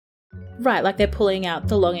Right, like they're pulling out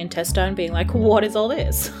the long intestine being like, what is all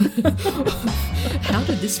this? How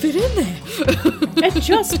did this fit in there? It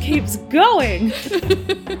just keeps going.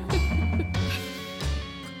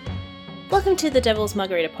 Welcome to the Devil's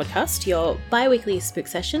Margarita podcast, your bi-weekly spook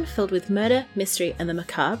session filled with murder, mystery and the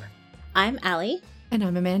macabre. I'm Ali. And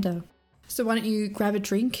I'm Amanda. So why don't you grab a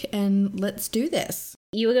drink and let's do this?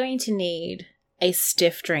 You are going to need a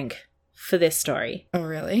stiff drink for this story. Oh,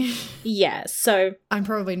 really? Yeah, so... I'm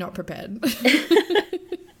probably not prepared.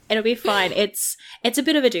 It'll be fine. It's a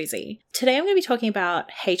bit of a doozy. Today I'm going to be talking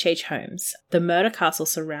about H.H. Holmes, the murder castle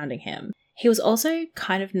surrounding him. He was also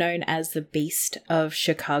kind of known as the Beast of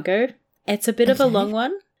Chicago. It's a bit of a long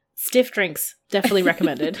one. Stiff drinks, definitely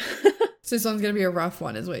recommended. So this one's going to be a rough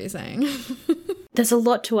one is what you're saying. There's a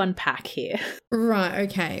lot to unpack here. Right,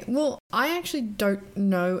 okay. Well, I actually don't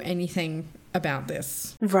know anything about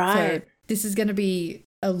this. Right. So this is going to be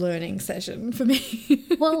a learning session for me.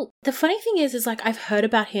 Well, the funny thing is like I've heard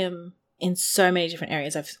about him in so many different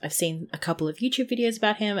areas. I've seen a couple of YouTube videos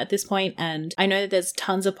about him at this point, and I know that there's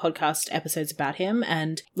tons of podcast episodes about him,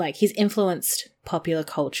 and like he's influenced popular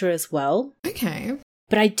culture as well. Okay.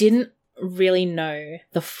 But I didn't really know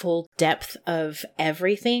the full depth of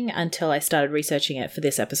everything until I started researching it for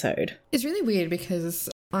this episode. It's really weird because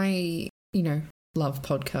I, love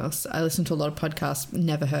podcasts. I listen to a lot of podcasts,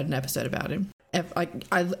 never heard an episode about him.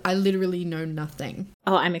 I literally know nothing.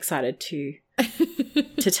 Oh, I'm excited to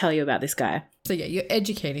tell you about this guy. So yeah, you're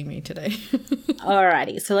educating me today.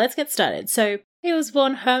 Alrighty, so let's get started. So he was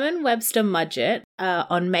born Herman Webster Mudgett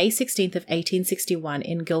on May 16th of 1861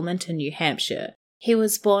 in Gilmanton, New Hampshire. He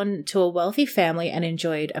was born to a wealthy family and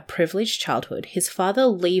enjoyed a privileged childhood. His father,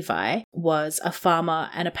 Levi, was a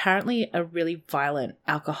farmer and apparently a really violent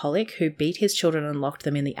alcoholic who beat his children and locked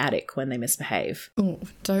them in the attic when they misbehave. Oh,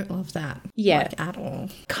 don't love that. Yeah. Like, at all.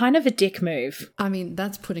 Kind of a dick move. I mean,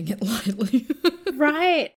 that's putting it lightly.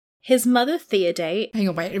 Right. His mother, Theodate. Hang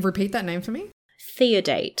on, wait, repeat that name for me.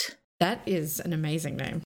 Theodate. That is an amazing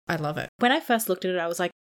name. I love it. When I first looked at it, I was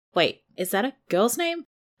like, wait, is that a girl's name?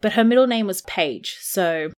 But her middle name was Page,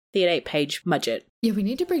 so Theodate Page Mudgett. Yeah, we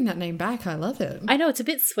need to bring that name back. I love it. I know, it's a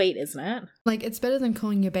bit sweet, isn't it? Like, it's better than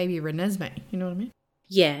calling your baby Renesmee. You know what I mean?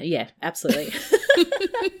 Yeah, absolutely.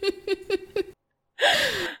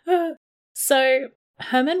 So,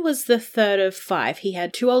 Herman was the third of 5. He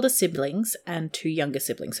had 2 older siblings and 2 younger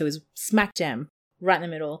siblings, so he was smack jam. Right in the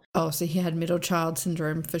middle. Oh, so he had middle child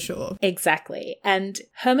syndrome for sure. Exactly. And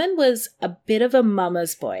Herman was a bit of a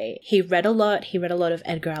mama's boy. He read a lot. He read a lot of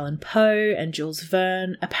Edgar Allan Poe and Jules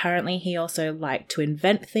Verne. Apparently, he also liked to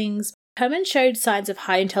invent things. Herman showed signs of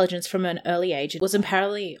high intelligence from an early age. Was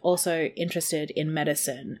apparently also interested in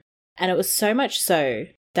medicine. And it was so much so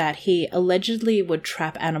that he allegedly would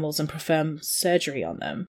trap animals and perform surgery on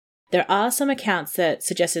them. There are some accounts that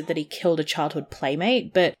suggested that he killed a childhood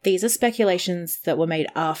playmate, but these are speculations that were made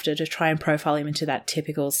after to try and profile him into that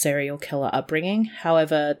typical serial killer upbringing.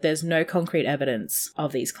 However, there's no concrete evidence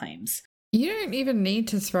of these claims. You don't even need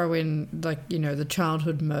to throw in, the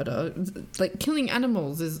childhood murder. Like, killing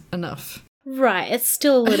animals is enough. Right, it's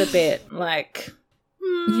still a little bit like...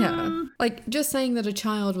 Yeah. Like, just saying that a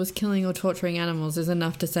child was killing or torturing animals is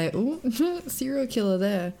enough to say, oh, serial killer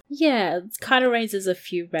there. Yeah, it kind of raises a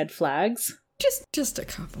few red flags. Just a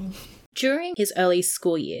couple. During his early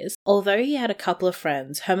school years, although he had a couple of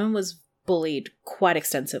friends, Herman was bullied quite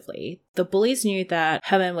extensively. The bullies knew that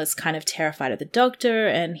Herman was kind of terrified of the doctor,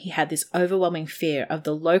 and he had this overwhelming fear of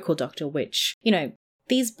the local doctor, which,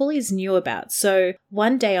 these bullies knew about. So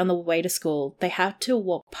one day on the way to school, they had to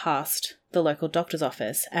walk past the local doctor's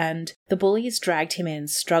office, and the bullies dragged him in,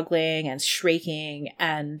 struggling and shrieking,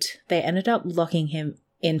 and they ended up locking him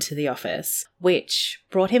into the office, which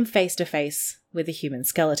brought him face to face with a human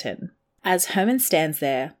skeleton. As Herman stands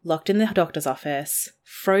there, locked in the doctor's office,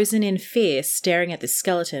 frozen in fear, staring at this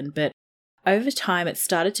skeleton, but over time it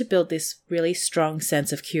started to build this really strong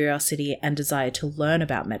sense of curiosity and desire to learn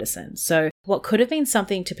about medicine. So what could have been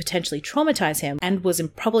something to potentially traumatize him and was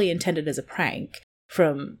probably intended as a prank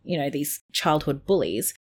from, these childhood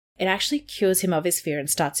bullies, it actually cures him of his fear and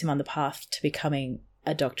starts him on the path to becoming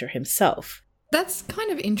a doctor himself. That's kind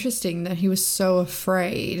of interesting that he was so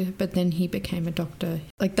afraid, but then he became a doctor.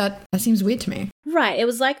 Like, that seems weird to me. Right. It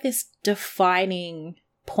was like this defining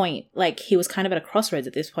point. Like, he was kind of at a crossroads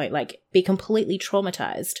at this point. Like, be completely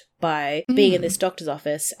traumatized by being in this doctor's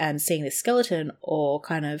office and seeing this skeleton, or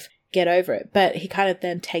kind of get over it. But he kind of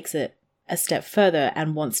then takes it a step further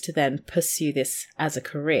and wants to then pursue this as a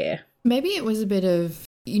career. Maybe it was a bit of,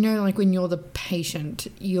 like when you're the patient,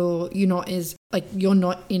 you're not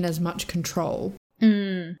in as much control.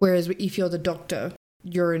 Whereas if you're the doctor,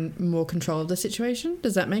 you're in more control of the situation.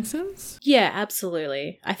 Does that make sense? Yeah,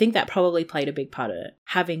 absolutely. I think that probably played a big part of it,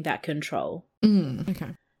 having that control.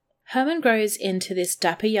 Okay. Herman grows into this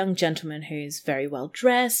dapper young gentleman who's very well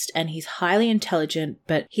dressed and he's highly intelligent,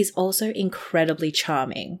 but he's also incredibly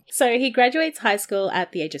charming. So he graduates high school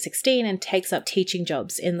at the age of 16 and takes up teaching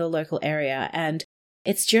jobs in the local area. And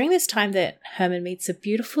it's during this time that Herman meets a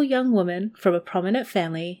beautiful young woman from a prominent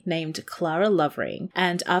family named Clara Lovering.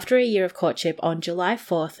 And after a year of courtship, on July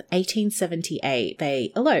 4th, 1878,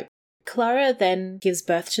 they elope. Clara then gives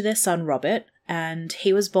birth to their son Robert, and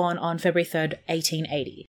he was born on February 3rd,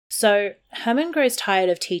 1880. So Herman grows tired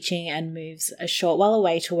of teaching and moves a short while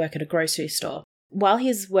away to work at a grocery store. While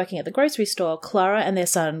he's working at the grocery store, Clara and their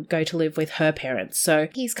son go to live with her parents. So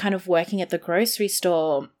he's kind of working at the grocery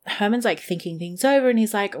store. Herman's like thinking things over and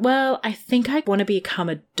he's like, well, I think I want to become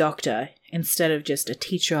a doctor instead of just a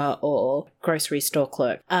teacher or grocery store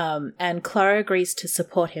clerk. And Clara agrees to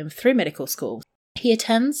support him through medical school. He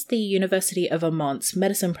attends the University of Vermont's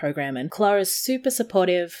medicine program, and Clara's super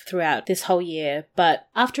supportive throughout this whole year, but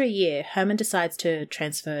after a year, Herman decides to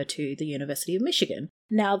transfer to the University of Michigan.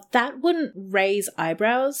 Now, that wouldn't raise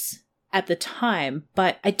eyebrows at the time,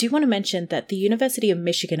 but I do want to mention that the University of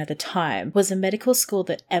Michigan at the time was a medical school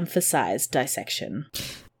that emphasized dissection.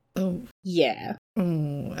 Oh. Yeah.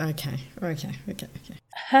 Oh, okay.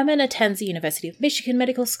 Herman attends the University of Michigan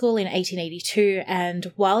Medical School in 1882,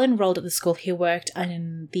 and while enrolled at the school, he worked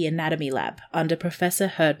in the anatomy lab under Professor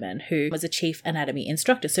Herdman, who was a chief anatomy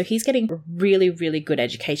instructor. So he's getting really, really good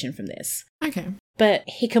education from this. Okay. But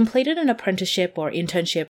he completed an apprenticeship or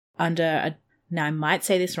internship under now I might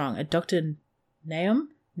say this wrong, a Dr. Nahum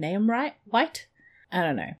White? I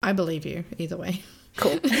don't know. I believe you, either way.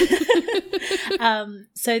 Cool.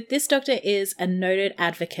 So this doctor is a noted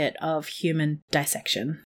advocate of human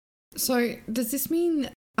dissection. So does this mean,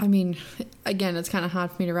 I mean, again, it's kind of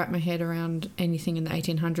hard for me to wrap my head around anything in the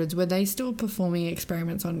 1800s. Were they still performing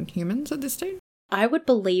experiments on humans at this stage? I would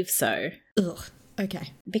believe so. Ugh.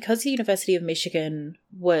 Okay. Because the University of Michigan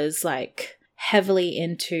was like heavily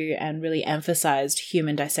into and really emphasized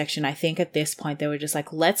human dissection, I think at this point they were just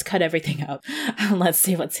like, let's cut everything up and let's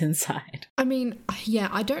see what's inside. I mean, yeah,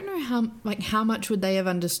 I don't know how much would they have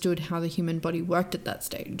understood how the human body worked at that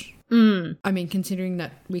stage. I mean, considering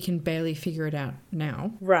that we can barely figure it out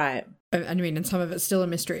now. Right. I mean, and some of it's still a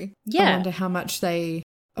mystery. Yeah. I wonder how much they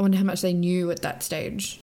knew at that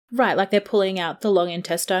stage. Right, like they're pulling out the long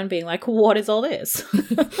intestine being like, what is all this?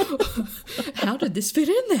 How did this fit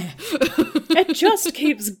in there? It just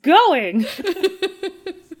keeps going.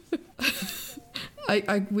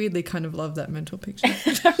 I weirdly kind of love that mental picture.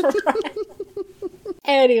 Right.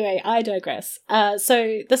 Anyway, I digress.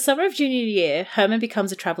 So the summer of junior year, Herman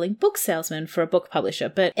becomes a traveling book salesman for a book publisher,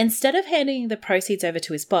 but instead of handing the proceeds over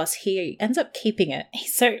to his boss, he ends up keeping it.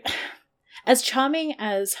 As charming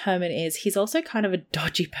as Herman is, he's also kind of a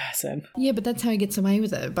dodgy person. Yeah, but that's how he gets away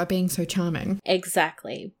with it, by being so charming.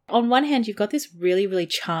 Exactly. On one hand, you've got this really, really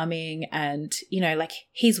charming and, like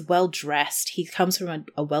he's well dressed. He comes from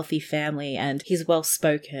a wealthy family and he's well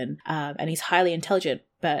spoken and he's highly intelligent.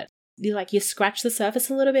 But you scratch the surface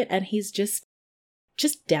a little bit and he's just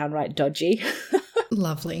downright dodgy.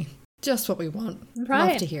 Lovely. Just what we want.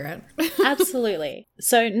 Right. Love to hear it. Absolutely.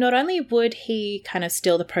 So not only would he kind of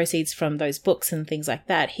steal the proceeds from those books and things like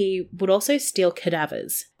that, he would also steal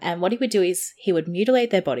cadavers. And what he would do is he would mutilate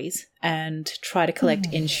their bodies and try to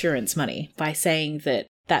collect insurance money by saying that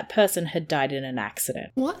that person had died in an accident.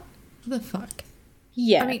 What the fuck?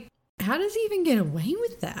 Yeah. I mean, how does he even get away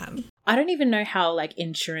with that? I don't even know how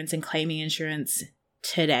insurance and claiming insurance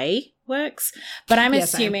today works, but I'm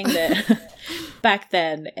assuming that back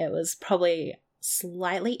then it was probably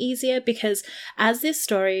slightly easier because as this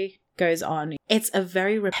story goes on, it's a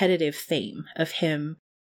very repetitive theme of him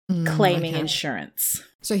claiming insurance.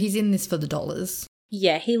 So he's in this for the dollars.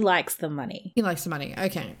 Yeah, he likes the money. He likes the money.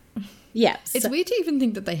 Okay. Yeah. It's weird to even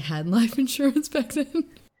think that they had life insurance back then.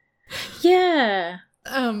 Yeah.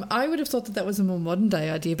 I would have thought that was a more modern day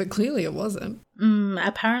idea, but clearly it wasn't.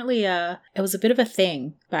 Apparently, it was a bit of a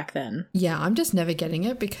thing back then. Yeah, I'm just never getting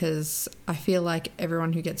it because I feel like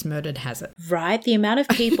everyone who gets murdered has it. Right? The amount of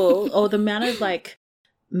people or the amount of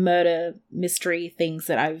murder mystery things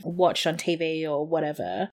that I've watched on TV or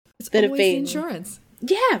whatever. It's that always have been insurance.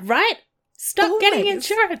 Yeah, right? Stop getting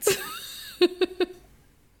insurance.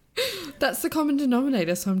 That's the common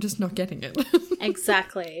denominator, so I'm just not getting it.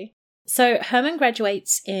 Exactly. So Herman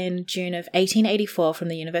graduates in June of 1884 from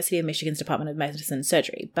the University of Michigan's Department of Medicine and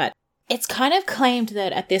Surgery, but it's kind of claimed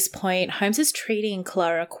that at this point, Holmes is treating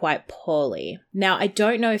Clara quite poorly. Now, I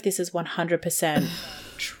don't know if this is 100%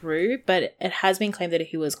 true, but it has been claimed that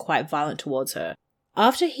he was quite violent towards her.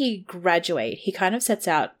 After he graduates, he kind of sets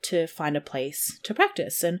out to find a place to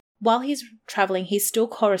practice. And while he's traveling, he's still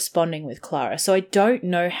corresponding with Clara. So I don't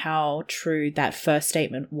know how true that first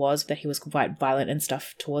statement was, that he was quite violent and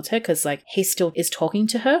stuff towards her, because like he still is talking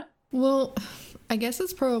to her. Well, I guess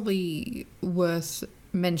it's probably worth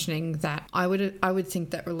mentioning that I would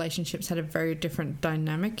think that relationships had a very different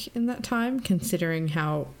dynamic in that time, considering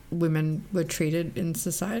how women were treated in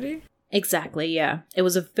society. Exactly, yeah. It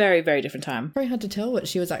was a very, very different time. Very hard to tell what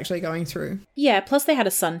she was actually going through. Yeah, plus they had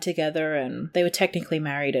a son together and they were technically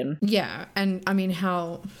married and... Yeah, and I mean,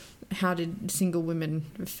 how did single women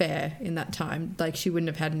fare in that time? Like, she wouldn't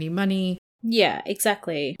have had any money. Yeah,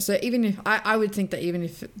 exactly. So even if... I would think that even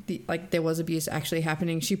if there was abuse actually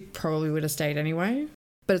happening, she probably would have stayed anyway.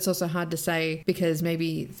 But it's also hard to say because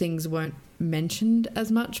maybe things weren't mentioned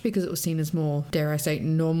as much because it was seen as more, dare I say,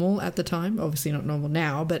 normal at the time. Obviously not normal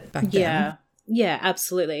now, but back then. Yeah,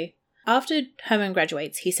 absolutely. After Herman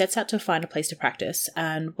graduates, he sets out to find a place to practice.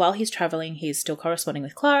 And while he's traveling, he's still corresponding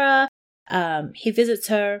with Clara. He visits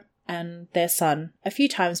her and their son a few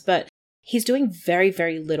times, but he's doing very,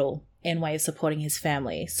 very little in way of supporting his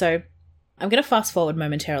family. So I'm going to fast forward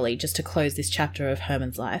momentarily just to close this chapter of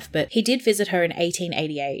Herman's life, but he did visit her in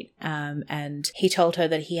 1888 and he told her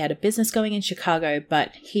that he had a business going in Chicago,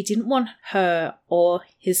 but he didn't want her or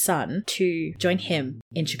his son to join him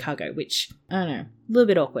in Chicago, which, I don't know, a little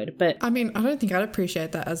bit awkward, but... I mean, I don't think I'd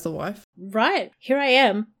appreciate that as the wife. Right. Here I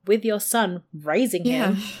am with your son raising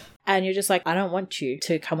him. And you're just like, I don't want you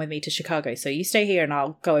to come with me to Chicago, so you stay here and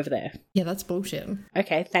I'll go over there. Yeah, that's bullshit.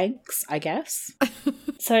 Okay, thanks, I guess.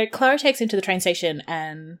 So Clara takes him to the train station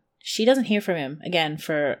and she doesn't hear from him again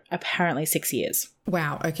for apparently 6 years.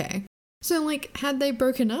 Wow, okay. So, like, had they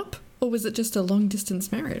broken up? Or was it just a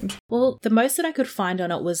long-distance marriage? Well, the most that I could find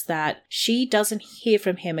on it was that she doesn't hear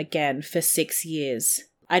from him again for 6 years.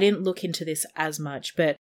 I didn't look into this as much,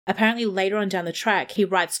 but apparently later on down the track, he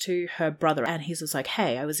writes to her brother and he's just like,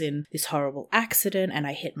 hey, I was in this horrible accident and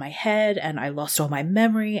I hit my head and I lost all my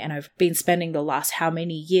memory and I've been spending the last how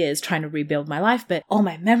many years trying to rebuild my life, but all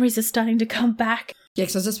my memories are starting to come back. Yeah,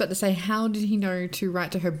 because I was just about to say, how did he know to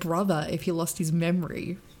write to her brother if he lost his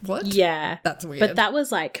memory? What? Yeah. That's weird. But that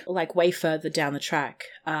was like way further down the track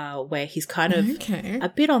where he's kind of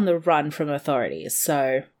a bit on the run from authorities,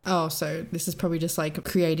 so... Oh, so this is probably just like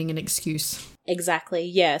creating an excuse. Exactly,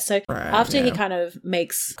 yeah. So after he kind of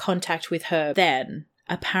makes contact with her then,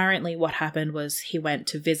 apparently what happened was he went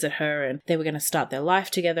to visit her and they were going to start their life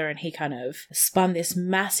together and he kind of spun this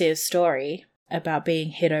massive story about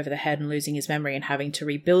being hit over the head and losing his memory and having to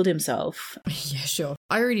rebuild himself. Yeah, sure.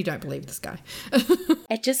 I already don't believe this guy.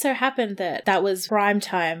 It just so happened that that was prime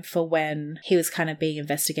time for when he was kind of being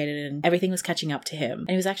investigated and everything was catching up to him.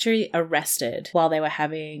 And he was actually arrested while they were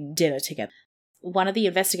having dinner together. One of the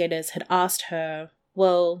investigators had asked her,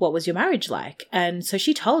 well, what was your marriage like? And so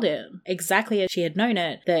she told him exactly as she had known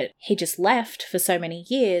it, that he just left for so many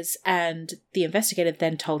years. And the investigator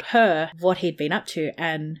then told her what he'd been up to,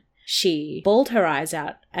 and she bawled her eyes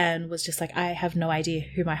out and was just like, I have no idea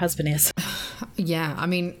who my husband is. Yeah, I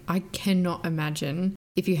mean, I cannot imagine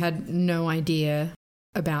if you had no idea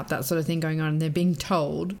about that sort of thing going on and they're being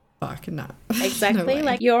told. Fuck, no. Exactly. No,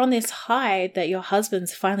 like, you're on this high that your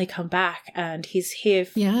husband's finally come back and he's here.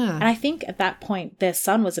 Yeah. And I think at that point, their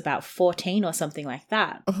son was about 14 or something like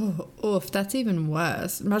that. Oh, oof, that's even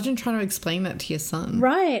worse. Imagine trying to explain that to your son.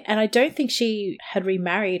 Right. And I don't think she had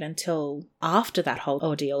remarried until after that whole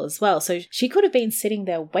ordeal as well. So she could have been sitting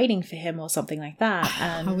there waiting for him or something like that.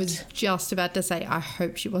 And I was just about to say, I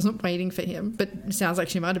hope she wasn't waiting for him, but it sounds like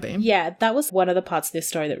she might have been. Yeah, that was one of the parts of this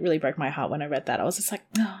story that really broke my heart when I read that. I was just like,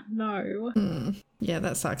 oh, no. Yeah,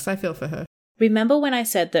 that sucks. I feel for her. Remember when I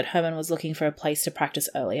said that Herman was looking for a place to practice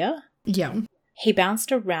earlier? Yeah. He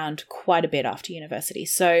bounced around quite a bit after university,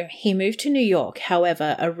 so he moved to New York.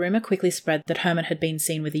 However, a rumor quickly spread that Herman had been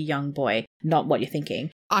seen with a young boy. Not what you're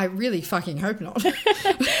thinking. I really fucking hope not.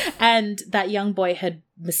 And that young boy had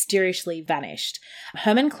mysteriously vanished.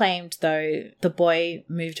 Herman claimed, though, the boy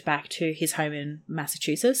moved back to his home in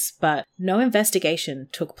Massachusetts, but no investigation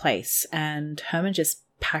took place, and Herman just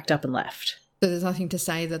packed up and left. So there's nothing to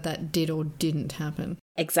say that that did or didn't happen.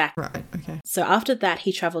 Exactly. Right, okay. So after that,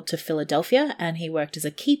 he travelled to Philadelphia and he worked as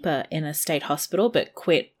a keeper in a state hospital, but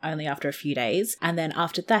quit only after a few days. And then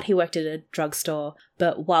after that, he worked at a drugstore.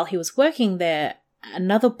 But while he was working there,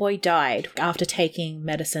 another boy died after taking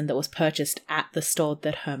medicine that was purchased at the store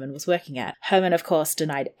that Herman was working at. Herman, of course,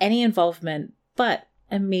 denied any involvement, but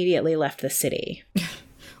immediately left the city.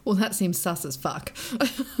 Well, that seems sus as fuck.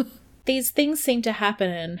 These things seem to happen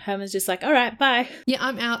and Herman's just like, all right, bye. Yeah,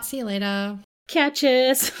 I'm out. See you later.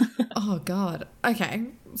 Catches. Oh, God. Okay.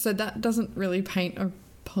 So that doesn't really paint a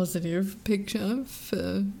positive picture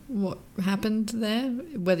for what happened there,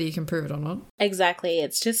 whether you can prove it or not. Exactly.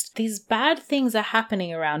 It's just these bad things are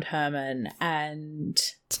happening around Herman, and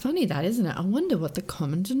it's funny that, isn't it? I wonder what the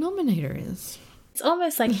common denominator is. It's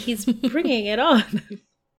almost like he's bringing it on.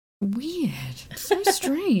 Weird. So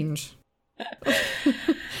strange.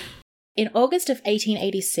 In August of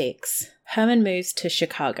 1886, Herman moves to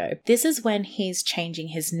Chicago. This is when he's changing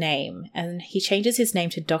his name, and he changes his name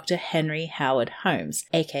to Dr. Henry Howard Holmes,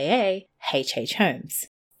 aka H.H. Holmes.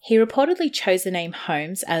 He reportedly chose the name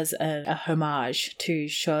Holmes as a homage to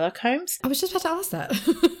Sherlock Holmes. I was just about to ask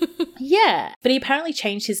that. Yeah, but he apparently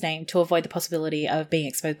changed his name to avoid the possibility of being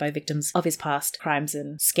exposed by victims of his past crimes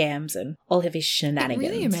and scams and all of his shenanigans. It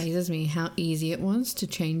really amazes me how easy it was to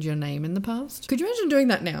change your name in the past. Could you imagine doing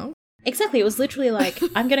that now? Exactly. It was literally like,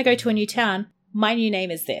 I'm going to go to a new town. My new name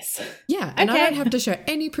is this. Yeah, and okay. I don't have to show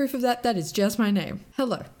any proof of that. That is just my name.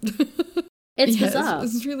 Hello. It's bizarre.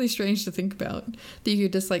 It's really strange to think about that you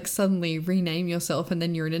just like suddenly rename yourself and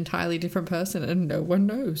then you're an entirely different person and no one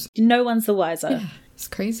knows. No one's the wiser. Yeah, it's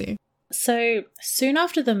crazy. So soon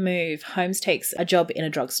after the move, Holmes takes a job in a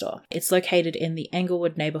drugstore. It's located in the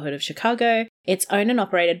Englewood neighborhood of Chicago. It's owned and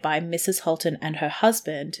operated by Mrs. Holton and her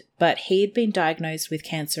husband, but he'd been diagnosed with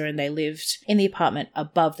cancer and they lived in the apartment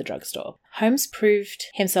above the drugstore. Holmes proved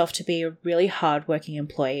himself to be a really hard-working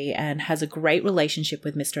employee and has a great relationship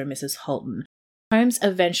with Mr. and Mrs. Holton. Holmes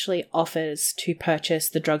eventually offers to purchase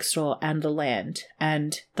the drugstore and the land,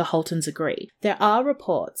 and the Holtons agree. There are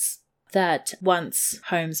reports that once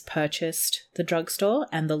Holmes purchased the drugstore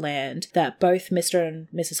and the land, that both Mr. and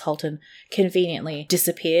Mrs. Holton conveniently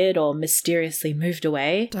disappeared or mysteriously moved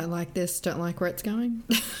away. Don't like this, don't like where it's going.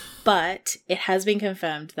 But it has been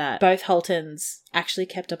confirmed that both Holtons actually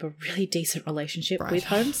kept up a really decent relationship with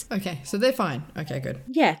Holmes. Okay, so they're fine. Okay, good.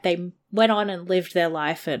 Yeah, they went on and lived their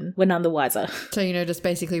life and were none the wiser. So, just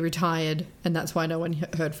basically retired, and that's why no one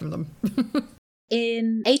heard from them.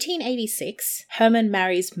 In 1886, Herman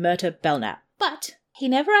marries Myrta Belknap, but he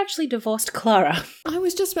never actually divorced Clara. I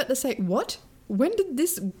was just about to say, what? When did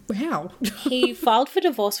this... How? He filed for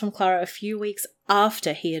divorce from Clara a few weeks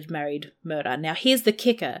after he had married Myrta. Now, here's the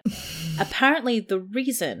kicker. Apparently, the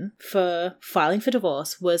reason for filing for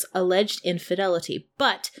divorce was alleged infidelity,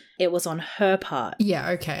 but it was on her part. Yeah,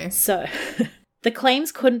 okay. So... The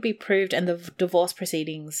claims couldn't be proved and the divorce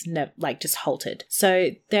proceedings just halted. So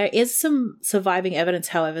there is some surviving evidence,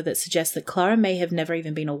 however, that suggests that Clara may have never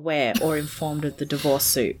even been aware or informed of the divorce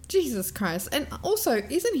suit. Jesus Christ. And also,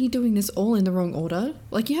 isn't he doing this all in the wrong order?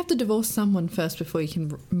 Like, you have to divorce someone first before you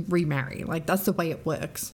can remarry. Like, that's the way it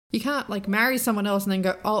works. You can't, marry someone else and then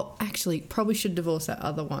go, oh, actually, probably should divorce that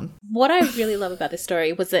other one. What I really love about this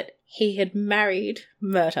story was that he had married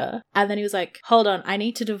Myrta, and then he was like, hold on, I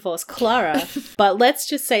need to divorce Clara, but let's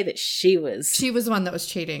just say that she was... She was the one that was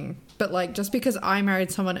cheating. But, just because I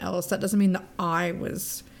married someone else, that doesn't mean that I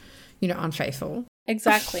was, unfaithful.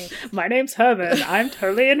 Exactly. My name's Herman. I'm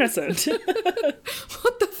totally innocent.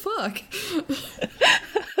 What the fuck?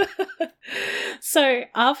 So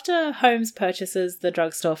after Holmes purchases the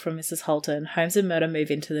drugstore from Mrs. Holton, Holmes and Myrta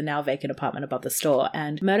move into the now vacant apartment above the store,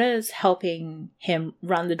 and Myrta is helping him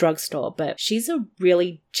run the drugstore, but she's a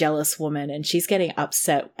really jealous woman and she's getting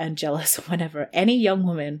upset and jealous whenever any young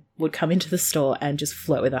woman would come into the store and just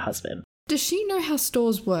flirt with her husband. Does she know how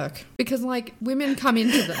stores work? Because, women come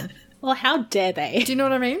into them. Well, how dare they? Do you know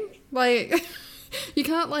what I mean? You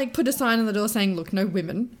can't, put a sign on the door saying, look, no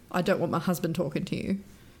women. I don't want my husband talking to you.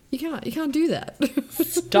 You can't do that.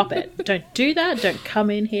 Stop it. Don't do that. Don't come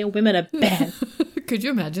in here. Women are banned. Could you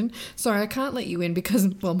imagine? Sorry, I can't let you in because,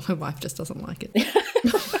 my wife just doesn't like it.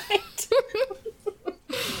 Right.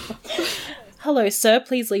 Hello, sir.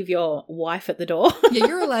 Please leave your wife at the door. Yeah,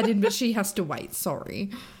 you're allowed in, but she has to wait.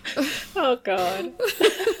 Sorry. Oh, God.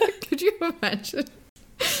 Could you imagine?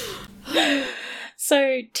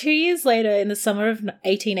 So 2 years later, in the summer of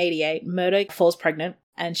 1888, Myrta falls pregnant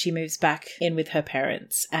and she moves back in with her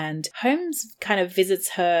parents. And Holmes kind of visits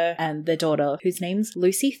her and their daughter, whose name's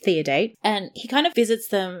Lucy Theodate. And he kind of visits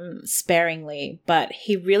them sparingly, but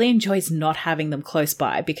he really enjoys not having them close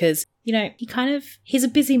by because, he's a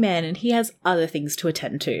busy man and he has other things to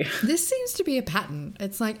attend to. This seems to be a pattern.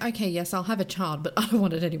 It's like, okay, yes, I'll have a child, but I don't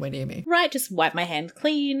want it anywhere near me. Right, just wipe my hand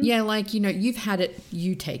clean. Yeah, you've had it,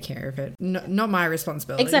 you take care of it. No, not my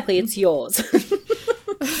responsibility. Exactly, it's yours.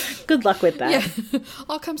 Good luck with that. Yeah.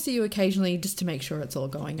 I'll come see you occasionally just to make sure it's all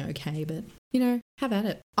going okay, but, have at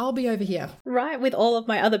it. I'll be over here. Right, with all of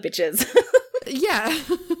my other bitches. Yeah.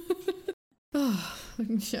 Oh,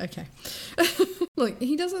 Okay. Look,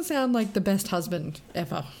 he doesn't sound like the best husband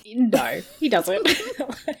ever. No, he doesn't.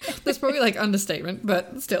 That's probably like understatement,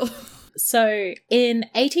 but still. So in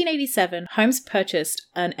 1887, Holmes purchased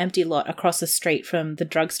an empty lot across the street from the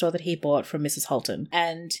drugstore that he bought from Mrs. Holton,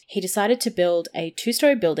 and he decided to build a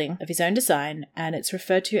 2-story building of his own design, and it's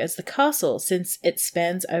referred to as the castle since it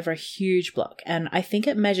spans over a huge block, and I think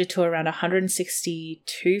it measured to around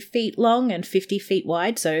 162 feet long and 50 feet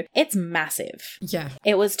wide, so it's massive. Yeah.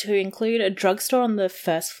 It was to include a drugstore on the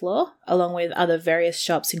first floor, along with other various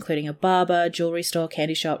shops including a barber, jewelry store,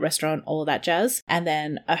 candy shop, restaurant, all that jazz, and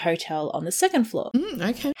then a hotel on the second floor.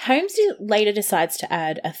 Okay. Holmes later decides to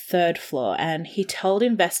add a third floor, and he told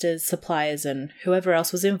investors, suppliers, and whoever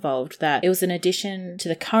else was involved that it was an addition to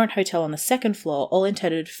the current hotel on the second floor, all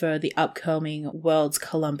intended for the upcoming World's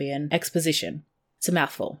Columbian Exposition. It's a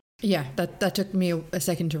mouthful. Yeah, that took me a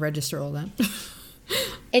second to register all that.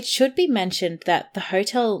 It should be mentioned that the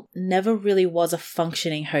hotel never really was a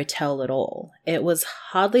functioning hotel at all. It was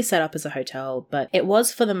hardly set up as a hotel, but it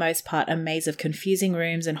was for the most part a maze of confusing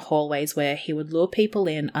rooms and hallways where he would lure people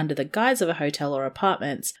in under the guise of a hotel or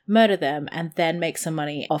apartments, murder them, and then make some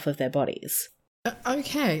money off of their bodies.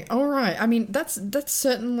 Okay, all right. I mean, that's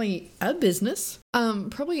certainly a business.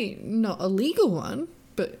 Probably not a legal one,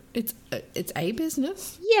 but it's a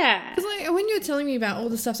business. Yeah. Because like when you were telling me about all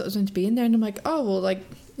the stuff that was meant to be in there, and I'm like, oh well, like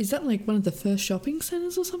is that like one of the first shopping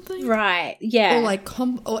centers or something? Right. Yeah. Or like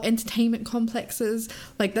or entertainment complexes.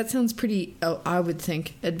 Like that sounds pretty. I would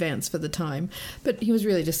think advanced for the time. But he was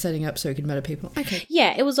really just setting up so he could murder people. Okay.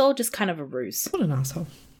 Yeah. It was all just kind of a ruse. What an asshole.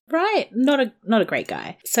 Right. Not a great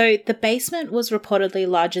guy. So the basement was reportedly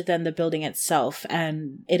larger than the building itself,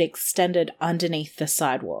 and it extended underneath the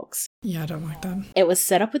sidewalks. Yeah, I don't like that. It was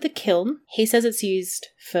set up with a kiln. He says it's used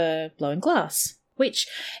for blowing glass, which,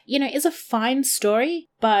 is a fine story,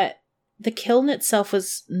 but the kiln itself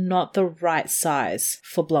was not the right size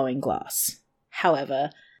for blowing glass. However,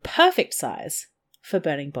 perfect size for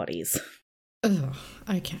burning bodies. Oh,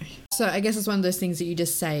 okay. So I guess it's one of those things that you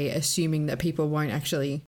just say assuming that people won't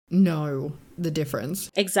actually know the difference.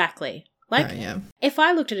 Exactly. Like, yeah. If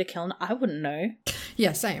I looked at a kiln, I wouldn't know.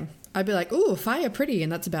 Yeah, same. I'd be like, ooh, fire pretty,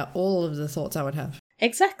 and that's about all of the thoughts I would have.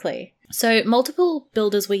 Exactly. So multiple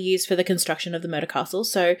builders were used for the construction of the murder castle,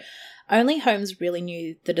 so only Holmes really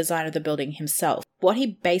knew the design of the building himself. What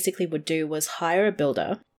he basically would do was hire a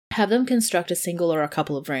builder, have them construct a single or a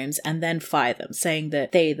couple of rooms, and then fire them, saying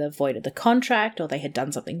that they either voided the contract or they had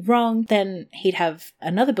done something wrong. Then he'd have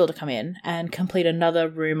another builder come in and complete another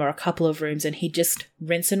room or a couple of rooms, and he'd just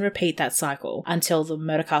rinse and repeat that cycle until the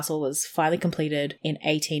murder castle was finally completed in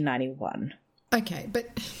 1891. Okay, but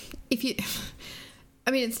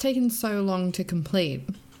it's taken so long to complete,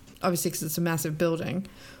 obviously because it's a massive building.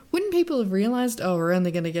 Wouldn't people have realised, oh, we're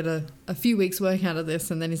only going to get a few weeks' work out of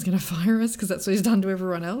this and then he's going to fire us because that's what he's done to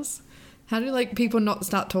everyone else? How do, people not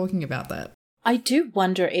start talking about that? I do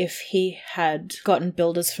wonder if he had gotten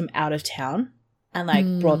builders from out of town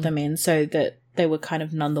and, brought them in so that they were kind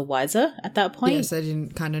of none the wiser at that point. Yes, they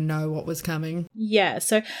didn't kind of know what was coming. Yeah,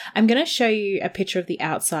 so I'm going to show you a picture of the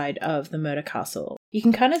outside of the murder castle. You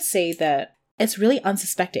can kind of see that it's really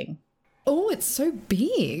unsuspecting. Oh, it's so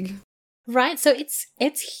big. Right, so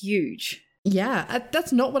it's huge. Yeah,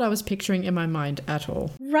 that's not what I was picturing in my mind at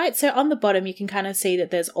all. Right, so on the bottom you can kind of see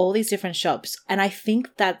that there's all these different shops, and I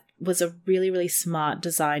think that was a really, really smart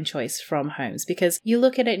design choice from Holmes, because you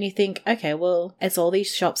look at it and you think, okay, well, it's all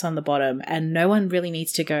these shops on the bottom and no one really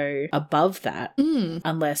needs to go above that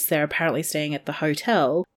unless they're apparently staying at the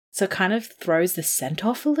hotel. So it kind of throws the scent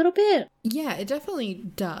off a little bit. Yeah, it definitely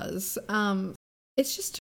does.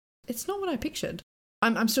 It's not what I pictured.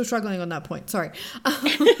 I'm still struggling on that point. Sorry.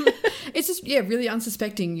 It's just, really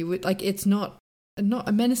unsuspecting. You would it's not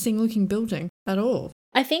a menacing looking building at all.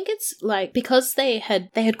 I think it's because they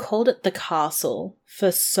had called it the castle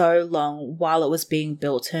for so long while it was being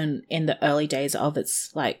built, and in the early days of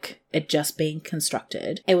its it just being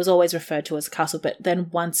constructed, it was always referred to as castle. But then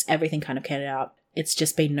once everything kind of came out, it's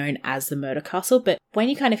just been known as the murder castle. But when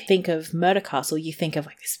you kind of think of murder castle, you think of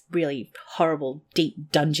this really horrible,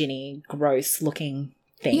 deep, dungeony, gross looking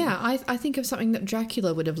thing. Yeah, I think of something that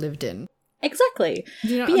Dracula would have lived in. Exactly. Do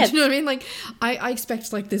you know what I mean? I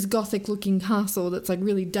expect this gothic looking castle that's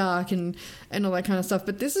really dark and all that kind of stuff.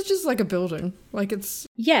 But this is just a building. It's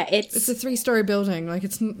a 3-story building.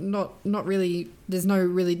 It's not really. There's no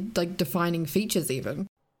really defining features even.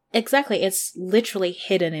 Exactly. It's literally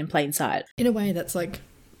hidden in plain sight. In a way that's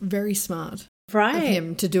very smart. Right. Of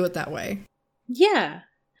him to do it that way. Yeah.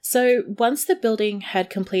 So once the building had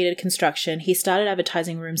completed construction, he started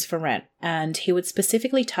advertising rooms for rent, and he would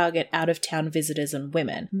specifically target out-of-town visitors and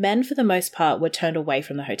women. Men, for the most part, were turned away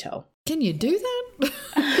from the hotel. Can you do that?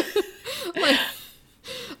 Like,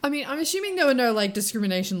 I mean, I'm assuming there were no, like,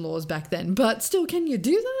 discrimination laws back then, but still, can you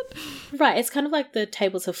do that? Right, it's kind of like the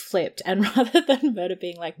tables have flipped, and rather than Murder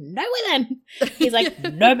being like, no women, he's like, Yeah.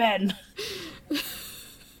 no men.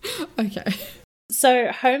 Okay.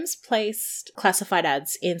 So Holmes placed classified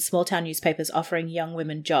ads in small town newspapers offering young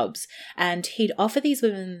women jobs, and he'd offer these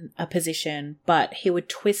women a position, but he would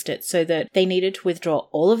twist it so that they needed to withdraw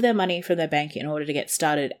all of their money from their bank in order to get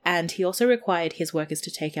started, and he also required his workers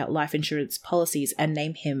to take out life insurance policies and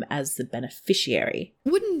name him as the beneficiary.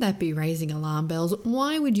 Wouldn't that be raising alarm bells?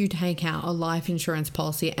 Why would you take out a life insurance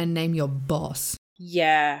policy and name your boss?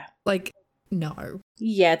 Yeah. Like, no.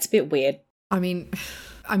 Yeah, it's a bit weird. I mean,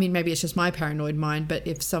 maybe it's just my paranoid mind, but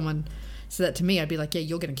if someone said that to me, I'd be like, yeah,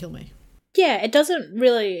 you're going to kill me. Yeah, it doesn't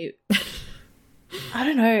really... I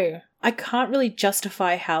don't know. I can't really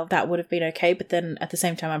justify how that would have been okay, but then at the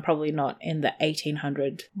same time, I'm probably not in the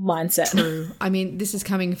 1800 mindset. True. I mean, this is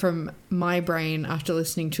coming from my brain after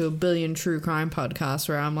listening to a billion true crime podcasts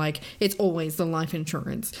where I'm like, it's always the life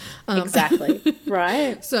insurance. Exactly.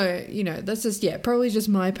 Right? So, you know, that's just, yeah, probably just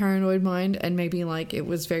my paranoid mind, and maybe like it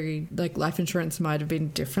was very, like, life insurance might have been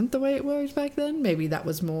different the way it was back then. Maybe that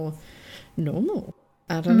was more normal.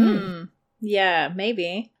 I don't know. Yeah,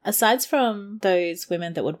 maybe. Aside from those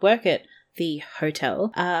women that would work at the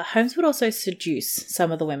hotel, Holmes would also seduce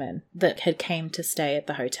some of the women that had came to stay at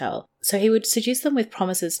the hotel. So he would seduce them with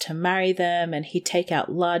promises to marry them, and he'd take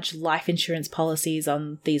out large life insurance policies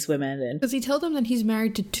on these women. And Does he tell them that he's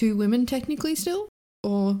married to 2 women technically still?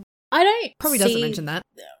 Or I don't probably doesn't mention that.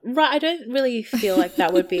 Right, I don't really feel like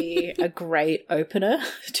that would be a great opener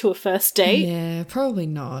to a first date. Yeah, probably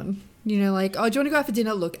not. You know, like, oh, do you want to go out for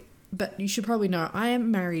dinner? Look, but you should probably know I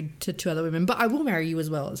am married to 2 other women, but I will marry you as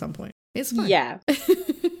well at some point. It's fine. Yeah.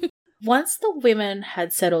 Once the women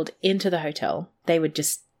had settled into the hotel, they would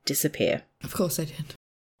just disappear. Of course I did.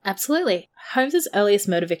 Absolutely. Holmes's earliest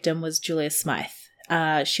murder victim was Julia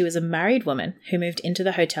Smythe. She was a married woman who moved into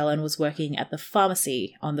the hotel and was working at the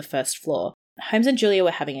pharmacy on the first floor. Holmes and Julia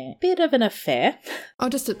were having a bit of an affair. Oh,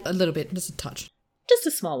 just a little bit, just a touch. Just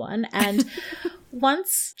a small one. And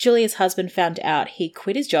once Julia's husband found out, he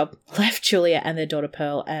quit his job, left Julia and their daughter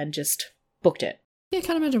Pearl, and just booked it. Yeah, I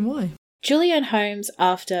can't imagine why. Julia and Holmes,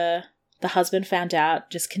 after the husband found out,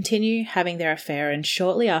 just continue having their affair, and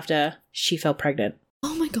shortly after, she fell pregnant.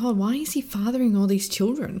 Oh my god, why is he fathering all these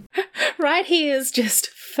children? Right? He is just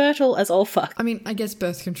fertile as all fuck. I mean, I guess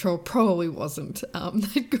birth control probably wasn't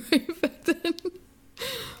that great back then.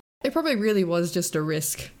 It probably really was just a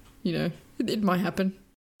risk, you know. It might happen.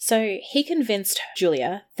 So he convinced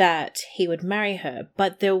Julia that he would marry her,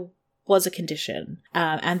 but there was a condition.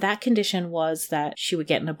 And that condition was that she would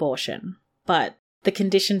get an abortion. But the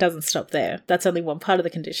condition doesn't stop there. That's only one part of the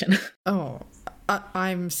condition. Oh,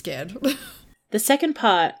 I'm scared. The second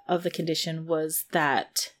part of the condition was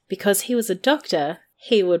that because he was a doctor,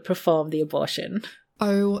 he would perform the abortion.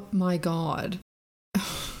 Oh my god.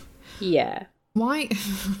 Yeah. Why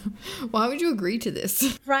would you agree to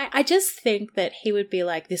this? Right. I just think that he would be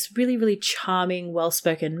like this really, really charming,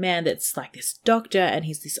 well-spoken man that's like this doctor, and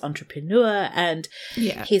he's this entrepreneur, and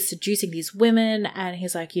Yeah. he's seducing these women, and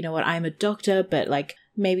he's like, you know what, I'm a doctor, but like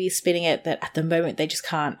maybe spinning it that at the moment they just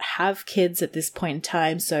can't have kids at this point in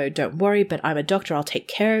time, so don't worry, but I'm a doctor, I'll take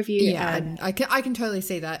care of you. Yeah, And I can totally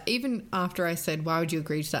see that. Even after I said, why would you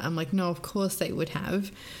agree to that? I'm like, no, of course they would have.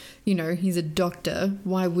 You know, he's a doctor.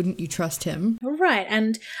 Why wouldn't you trust him? right.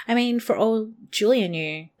 And I mean, for all Julia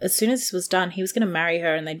knew, as soon as this was done, he was going to marry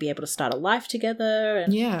her and they'd be able to start a life together.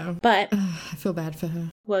 And, Yeah. But, I feel bad for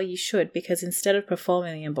her. well, you should, because instead of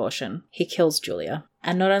performing the abortion, he kills Julia.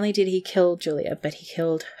 And not only did he kill Julia, but he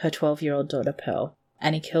killed her 12-year-old daughter, Pearl.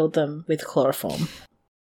 And he killed them with chloroform.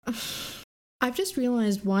 I've just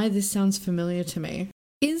realised why this sounds familiar to me.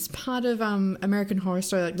 Is part of American Horror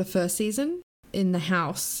Story, like the first season, in the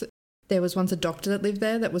house, there was once a doctor that lived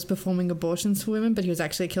there that was performing abortions for women, but he was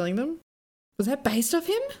actually killing them? Was that based off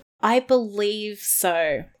him? I believe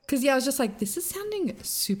so. Because, yeah, I was just like, this is sounding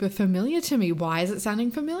super familiar to me. Why is it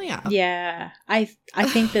sounding familiar? Yeah. I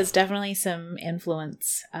think there's definitely some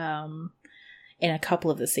influence in a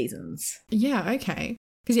couple of the seasons. Yeah, okay.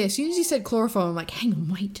 Because, yeah, as soon as you said chloroform, I'm like, hang on,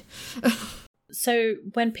 wait. So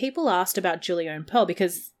when people asked about Julia and Pearl,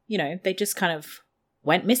 because, you know, they just kind of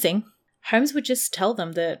went missing, Holmes would just tell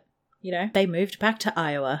them that, you know, they moved back to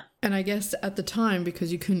Iowa. And I guess at the time,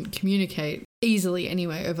 because you couldn't communicate easily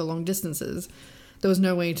anyway over long distances, there was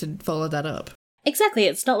no way to follow that up. Exactly.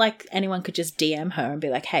 It's not like anyone could just DM her and be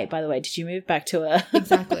like, hey, by the way, did you move back to a...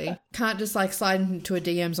 Exactly. Can't just like slide into a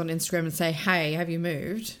DMs on Instagram and say, hey, have you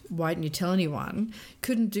moved? Why didn't you tell anyone?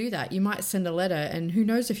 Couldn't do that. You might send a letter and who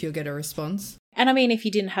knows if you'll get a response. And I mean, if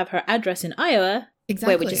you didn't have her address in Iowa,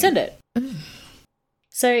 Exactly. where would you send it?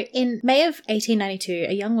 So in May of 1892,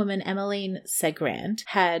 a young woman, Emmeline Segrand,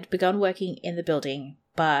 had begun working in the building,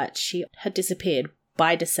 but she had disappeared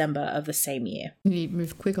by December of the same year. You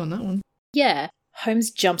move quick on that one. Yeah.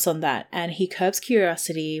 Holmes jumps on that and he curbs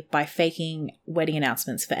curiosity by faking wedding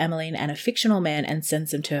announcements for Emmeline and a fictional man and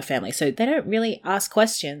sends them to her family. So they don't really ask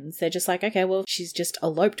questions. They're just like, okay, well, she's just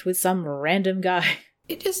eloped with some random guy.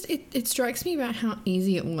 It strikes me about how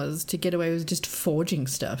easy it was to get away with just forging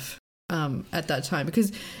stuff at that time.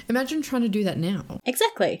 Because imagine trying to do that now.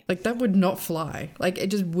 Exactly. Like, that would not fly. Like,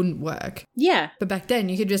 it just wouldn't work. Yeah. But back then,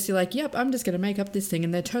 you could just be like, yep, I'm just going to make up this thing,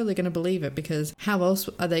 and they're totally going to believe it, because how else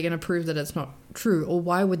are they going to prove that it's not true? Or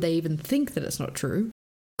why would they even think that it's not true?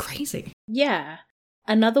 Crazy. Yeah.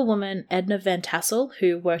 Another woman, Edna Van Tassel,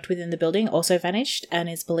 who worked within the building, also vanished and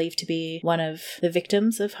is believed to be one of the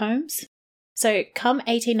victims of Holmes. So, come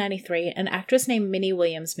 1893, an actress named Minnie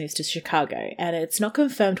Williams moves to Chicago, and it's not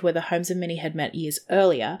confirmed whether Holmes and Minnie had met years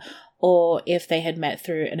earlier or if they had met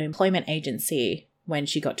through an employment agency when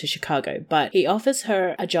she got to Chicago, but he offers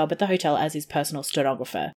her a job at the hotel as his personal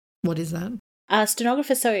stenographer. What is that?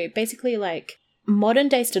 Stenographer, so basically like modern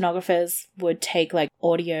day stenographers would take like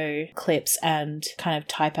audio clips and kind of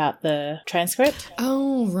type out the transcript.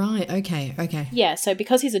 Oh, right. Okay. Yeah, so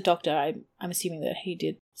because he's a doctor, I'm assuming that he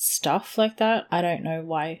did stuff like that. I don't know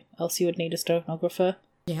why else you would need a stenographer.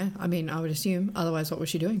 Yeah, I mean, I would assume. Otherwise, what was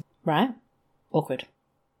she doing? Right? Awkward.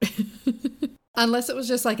 Unless it was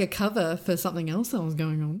just like a cover for something else that was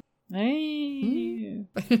going on.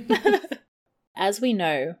 As we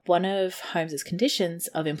know, one of Holmes's conditions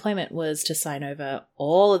of employment was to sign over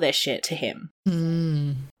all of their shit to him.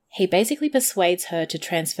 He basically persuades her to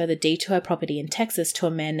transfer the deed to her property in Texas to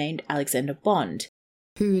a man named Alexander Bond.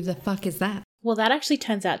 Who the fuck is that? Well, that actually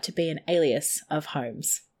turns out to be an alias of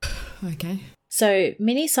Holmes. Okay. So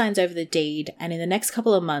Minnie signs over the deed, and in the next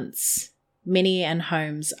couple of months, Minnie and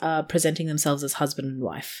Holmes are presenting themselves as husband and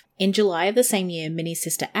wife. In July of the same year, Minnie's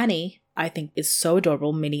sister Annie, I think is so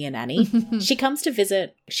adorable, Minnie and Annie, she comes to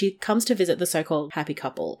visit the so-called happy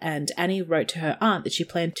couple, and Annie wrote to her aunt that she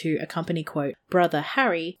planned to accompany, quote, brother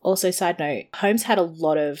Harry. Also, side note, Holmes had a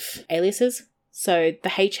lot of aliases, so the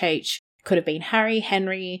HH could have been Harry,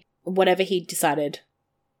 Henry, whatever he decided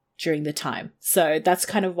during the time. So that's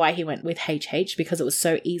kind of why he went with HH, because it was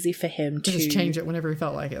so easy for him to just change it whenever he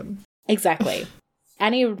felt like it. Exactly.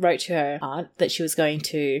 Annie wrote to her aunt that she was going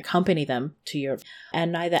to accompany them to Europe,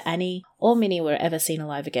 and neither Annie or Minnie were ever seen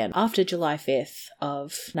alive again after July 5th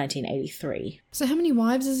of 1983. So how many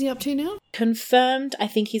wives is he up to now? Confirmed, I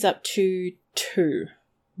think he's up to 2,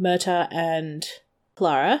 Myrta and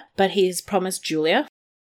Clara, but he's promised Julia.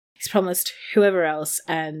 He's promised whoever else,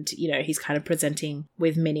 and, you know, he's kind of presenting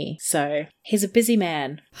with Minnie. So he's a busy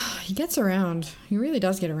man. He gets around. He really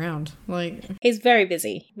does get around. Like, he's very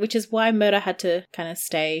busy, which is why Myrta had to kind of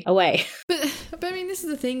stay away. But I mean, this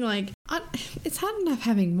is the thing, like, it's hard enough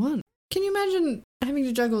having one. Can you imagine having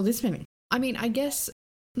to juggle this many? I mean, I guess,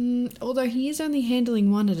 although he is only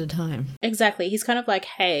handling one at a time. Exactly. He's kind of like,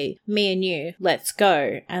 hey, me and you, let's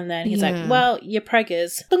go. And then he's like, well, you're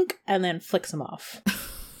preggers, thunk, and then flicks him off.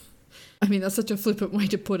 I mean, that's such a flippant way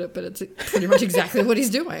to put it, but it's pretty much exactly what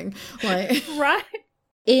he's doing. Like, right?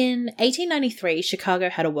 In 1893, Chicago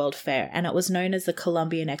had a World Fair, and it was known as the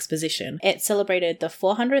Columbian Exposition. It celebrated the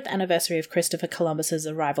 400th anniversary of Christopher Columbus's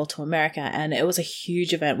arrival to America, and it was a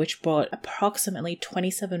huge event which brought approximately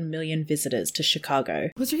 27 million visitors to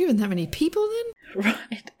Chicago. Was there even that many people then?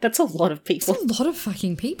 Right. That's a lot of people. That's a lot of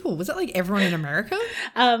fucking people. Was that like everyone in America?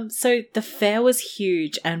 So the fair was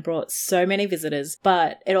huge and brought so many visitors,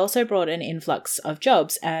 but it also brought an influx of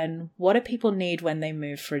jobs. And what do people need when they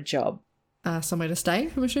move for a job? Somewhere to stay,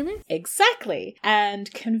 I'm assuming? Exactly.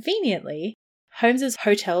 And conveniently, Holmes's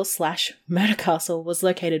hotel/murder castle was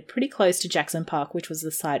located pretty close to Jackson Park, which was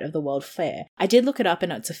the site of the World Fair. I did look it up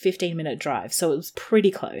and it's a 15-minute drive, so it was pretty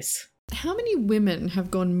close. How many women have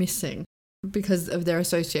gone missing because of their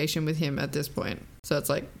association with him at this point? So it's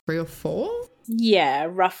like 3 or 4? Yeah,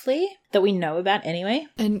 roughly, that we know about anyway.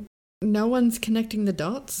 And no one's connecting the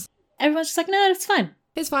dots? Everyone's just like, no, it's fine.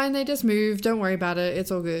 It's fine, they just moved, don't worry about it, it's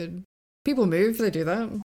all good. People move, they do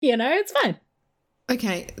that. You know, it's fine.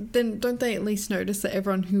 Okay, then don't they at least notice that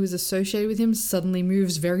everyone who is associated with him suddenly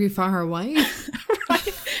moves very far away?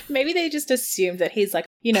 Right. Maybe they just assume that he's like,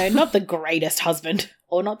 you know, not the greatest husband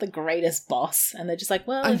or not the greatest boss. And they're just like,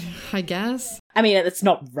 well, I guess. I mean, it's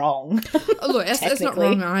not wrong. Look, it's not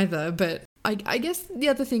wrong either, but I guess the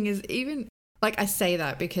other thing is, even, like, I say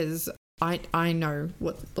that because I know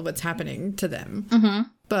what's happening to them, Mm-hmm.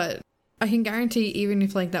 but I can guarantee even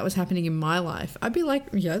if, like, that was happening in my life, I'd be like,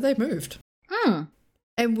 yeah, they moved.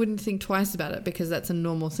 And wouldn't think twice about it because that's a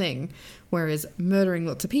normal thing, whereas murdering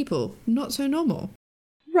lots of people, not so normal.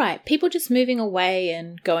 Right. People just moving away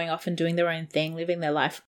and going off and doing their own thing, living their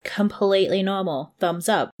life, completely normal. Thumbs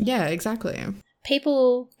up. Yeah, exactly.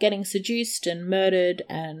 People getting seduced and murdered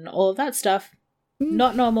and all of that stuff,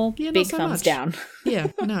 not normal. Yeah, big not so thumbs much. down. Yeah,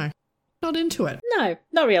 no. Not into it. No,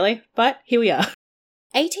 not really, but here we are.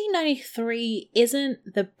 1893 isn't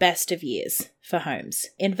the best of years for Holmes.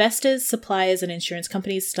 Investors, suppliers, and insurance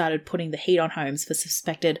companies started putting the heat on Holmes for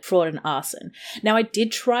suspected fraud and arson. Now, I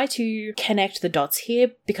did try to connect the dots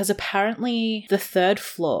here because apparently the third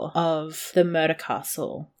floor of the murder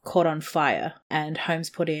castle caught on fire and Holmes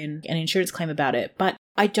put in an insurance claim about it. But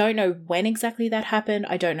I don't know when exactly that happened.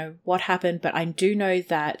 I don't know what happened, but I do know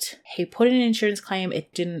that he put in an insurance claim.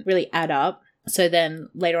 It didn't really add up. So then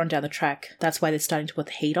later on down the track, that's why they're starting to put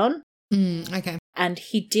the heat on. Okay. And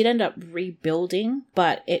he did end up rebuilding,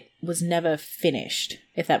 but it was never finished,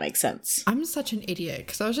 if that makes sense. I'm such an idiot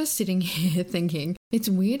because I was just sitting here thinking, it's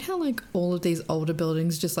weird how, like, all of these older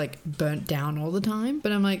buildings just, like, burnt down all the time.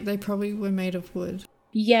 But I'm like, they probably were made of wood.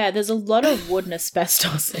 Yeah, there's a lot of wood and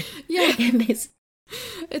asbestos in this.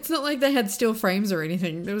 It's not like they had steel frames or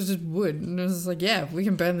anything. It was just wood. And it was just like, yeah, we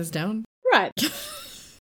can burn this down. Right.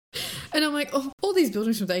 And I'm like, oh, all these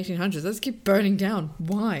buildings from the 1800s, let's keep burning down.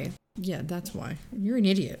 Why? Yeah, that's why. You're an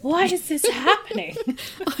idiot. Why is this happening?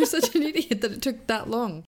 I'm such an idiot that it took that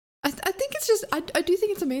long. I think it's just, I do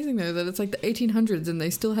think it's amazing, though, that it's like the 1800s and they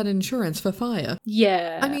still had insurance for fire.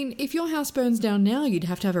 Yeah. I mean, if your house burns down now, you'd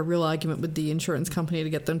have to have a real argument with the insurance company to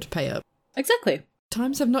get them to pay up. Exactly.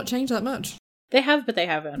 Times have not changed that much. They have, but they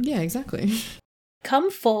haven't. Yeah, exactly.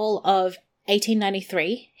 Come fall of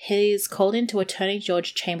 1893, he's called into Attorney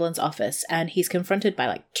George Chamberlain's office and he's confronted by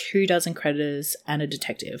like 24 creditors and a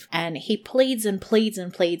detective. And he pleads and pleads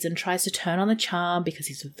and pleads and tries to turn on the charm because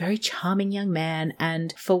he's a very charming young man.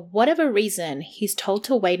 And for whatever reason, he's told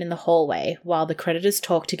to wait in the hallway while the creditors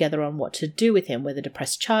talk together on what to do with him, whether to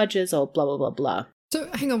press charges or blah, blah, blah, blah. So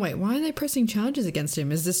hang on, wait, why are they pressing charges against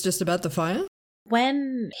him? Is this just about the fire?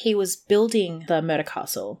 When he was building the murder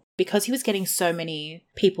castle, because he was getting so many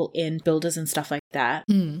people in, builders and stuff like that,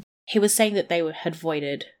 he was saying that they had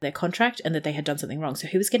voided their contract and that they had done something wrong. So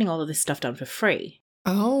he was getting all of this stuff done for free.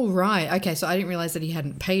 Oh, right. Okay, so I didn't realize that he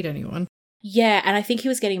hadn't paid anyone. Yeah, and I think he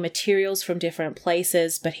was getting materials from different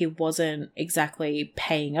places, but he wasn't exactly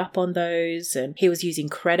paying up on those. And he was using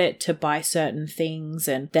credit to buy certain things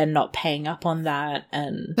and then not paying up on that.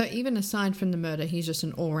 And So even aside from the murder, he's just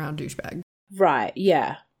an all-round douchebag. right,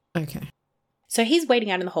 yeah. Okay. So he's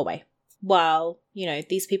waiting out in the hallway while, you know,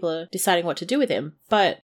 these people are deciding what to do with him.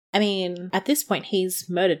 But, I mean, at this point, he's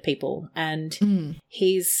murdered people and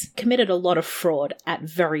he's committed a lot of fraud at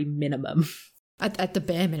very minimum. At the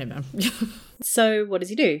bare minimum. So what does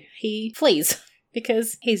he do? He flees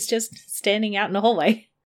because he's just standing out in the hallway.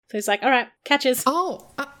 So he's like, all right, catches.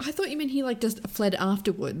 Oh, I thought you meant he, like, just fled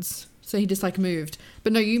afterwards. So he just, like, moved.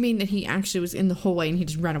 But no, you mean that he actually was in the hallway and he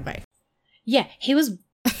just ran away. Yeah, he was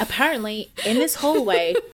apparently in this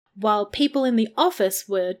hallway while people in the office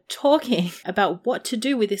were talking about what to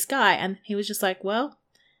do with this guy. And he was just like, well.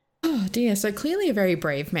 Oh, dear. So clearly a very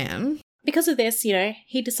brave man. Because of this, you know,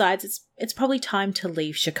 he decides it's probably time to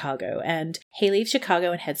leave Chicago. And he leaves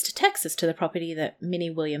Chicago and heads to Texas to the property that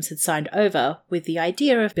Minnie Williams had signed over with the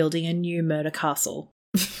idea of building a new murder castle.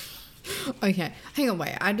 Okay, hang on,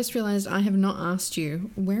 wait. I just realized I have not asked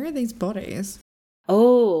you, where are these bodies?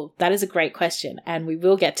 Oh, that is a great question. And we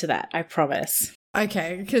will get to that, I promise.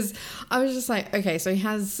 Okay, because I was just like, okay, so he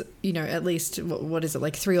has, you know, at least, what is it,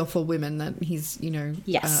 like 3 or 4 women that he's, you know,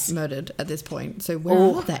 yes. Murdered at this point. So where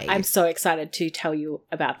are they? I'm so excited to tell you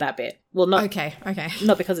about that bit. Well, not okay.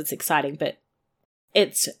 Not because it's exciting, but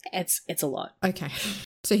it's a lot. Okay,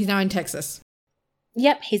 so he's now in Texas.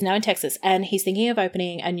 Yep, he's now in Texas, and he's thinking of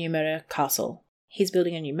opening a new murder castle. He's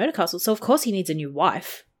building a new murder castle, so of course he needs a new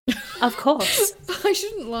wife. Of course. I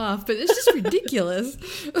shouldn't laugh, but it's just ridiculous.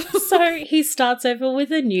 So he starts over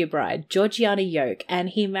with a new bride, Georgiana Yoke, and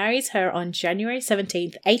he marries her on January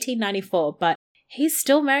 17th, 1894, but he's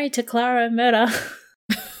still married to Clara Murder.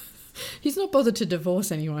 He's not bothered to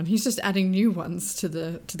divorce anyone. He's just adding new ones to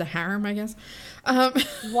the harem, I guess.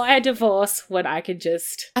 Why a divorce when I could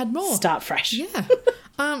just add more? Start fresh. Yeah.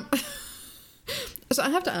 So I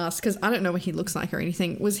have to ask, because I don't know what he looks like or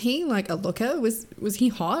anything. Was he like a looker? Was he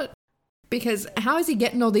hot? Because how is he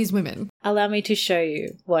getting all these women? Allow me to show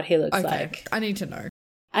you what he looks Okay, like. I need to know.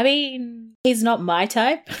 I mean, he's not my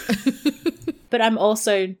type, but I'm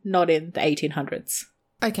also not in the 1800s.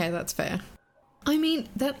 Okay, that's fair. I mean,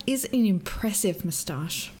 that is an impressive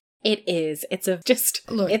moustache. It is. It's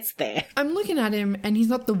it's there. I'm looking at him and he's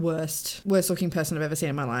not the worst looking person I've ever seen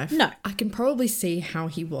in my life. No. I can probably see how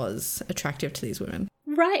he was attractive to these women.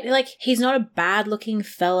 Right. Like, he's not a bad looking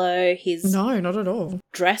fellow. No, not at all.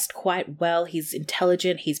 Dressed quite well. He's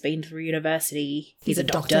intelligent. He's been through university. He's a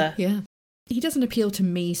doctor. Yeah. He doesn't appeal to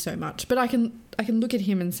me so much, but I can look at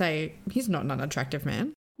him and say, he's not an unattractive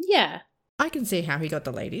man. Yeah. I can see how he got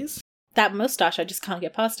the ladies. That moustache, I just can't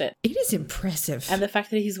get past it. It is impressive. And the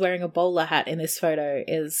fact that he's wearing a bowler hat in this photo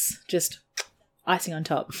is just icing on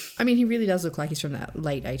top. I mean, he really does look like he's from that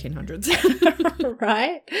late 1800s.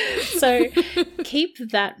 Right? So keep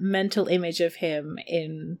that mental image of him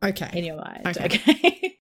in your mind.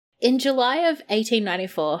 Okay. In July of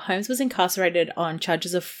 1894, Holmes was incarcerated on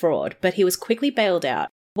charges of fraud, but he was quickly bailed out.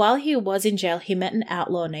 While he was in jail, he met an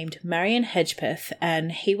outlaw named Marion Hedgepeth,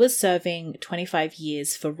 and he was serving 25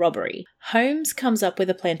 years for robbery. Holmes comes up with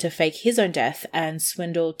a plan to fake his own death and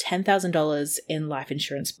swindle $10,000 in life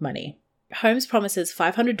insurance money. Holmes promises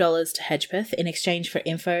 $500 to Hedgepeth in exchange for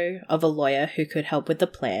info of a lawyer who could help with the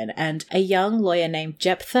plan, and a young lawyer named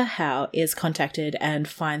Jephthah Howe is contacted and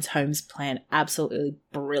finds Holmes' plan absolutely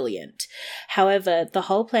brilliant. However, the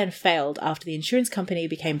whole plan failed after the insurance company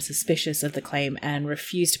became suspicious of the claim and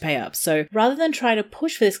refused to pay up. So rather than try to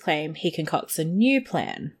push for this claim, he concocts a new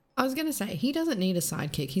plan. I was going to say, he doesn't need a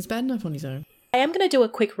sidekick. He's bad enough on his own. I am going to do a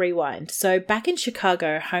quick rewind. So back in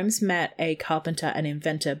Chicago, Holmes met a carpenter and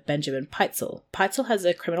inventor, Benjamin Pitezel. Pitezel has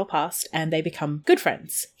a criminal past and they become good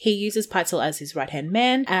friends. He uses Pitezel as his right-hand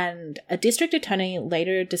man, and a district attorney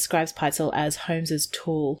later describes Pitezel as Holmes's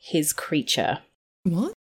tool, his creature.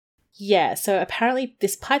 What? Yeah, so apparently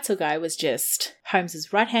this Pitezel guy was just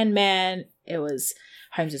Holmes's right-hand man. It was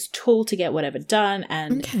Holmes's tool to get whatever done,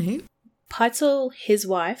 and Pitezel, his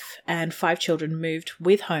wife, and 5 children moved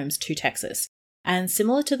with Holmes to Texas. And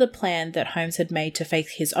similar to the plan that Holmes had made to fake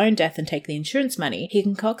his own death and take the insurance money, he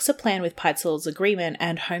concocts a plan with Pitezel's agreement,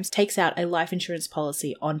 and Holmes takes out a life insurance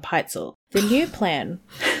policy on Pitezel. The new plan...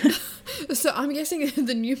 So I'm guessing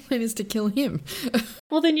the new plan is to kill him.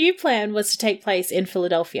 Well, the new plan was to take place in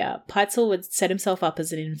Philadelphia. Pitezel would set himself up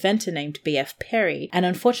as an inventor named B.F. Perry and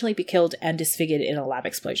unfortunately be killed and disfigured in a lab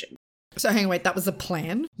explosion. So hang on, wait, that was the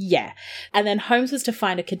plan? Yeah. And then Holmes was to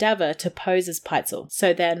find a cadaver to pose as Pitezel.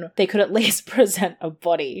 So then they could at least present a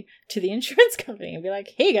body to the insurance company and be like,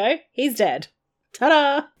 here you go, he's dead.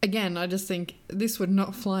 Ta-da! Again, I just think this would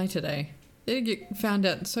not fly today. It'd get found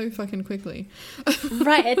out so fucking quickly.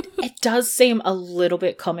 Right, it does seem a little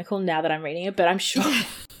bit comical now that I'm reading it, but I'm sure...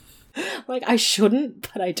 Like, I shouldn't,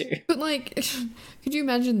 but I do. But like, could you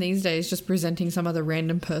imagine these days just presenting some other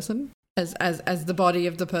random person as the body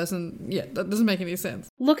of the person? Yeah, that doesn't make any sense.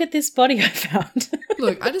 Look at this body I found.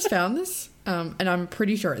 Look, I just found this, and I'm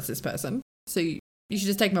pretty sure it's this person. So you should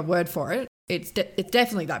just take my word for it. It's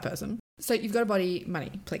definitely that person. So you've got a body,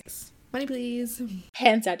 money, please. Money, please.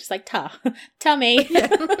 Hands out, just like, ta me.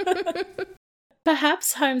 Yeah.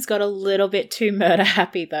 Perhaps Holmes got a little bit too murder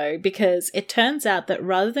happy though, because it turns out that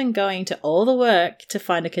rather than going to all the work to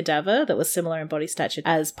find a cadaver that was similar in body stature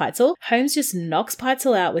as Pitezel, Holmes just knocks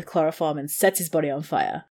Pitezel out with chloroform and sets his body on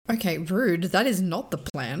fire. Okay, rude. That is not the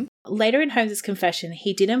plan. Later in Holmes' confession,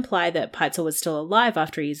 he did imply that Pitezel was still alive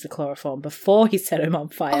after he used the chloroform before he set him on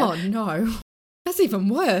fire. Oh no. That's even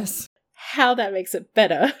worse. How that makes it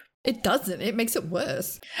better. It doesn't. It makes it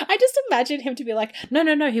worse. I just imagine him to be like,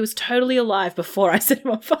 no, he was totally alive before I set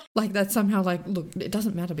him on fire. Like, that's somehow like, look, it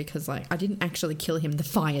doesn't matter because, like, I didn't actually kill him. The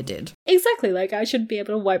fire did. Exactly. Like, I should be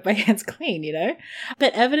able to wipe my hands clean, you know?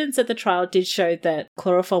 But evidence at the trial did show that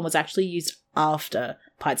chloroform was actually used after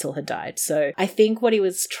Pitezel had died. So I think what he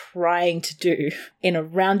was trying to do in a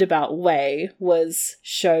roundabout way was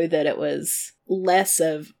show that it was less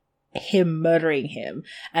of him murdering him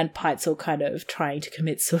and Pitezel kind of trying to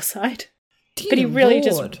commit suicide. Dear but he really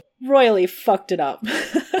Lord. just royally fucked it up.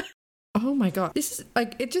 Oh my god. This is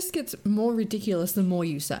like, it just gets more ridiculous the more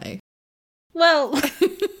you say. Well,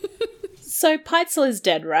 so Pitezel is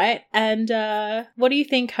dead, right? And what do you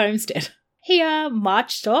think Holmes did? He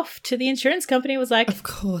marched off to the insurance company, was like, of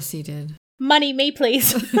course he did. Money, me,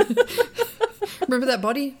 please. Remember that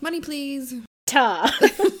body? Money, please. Ta.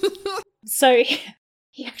 So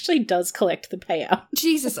he actually does collect the payout.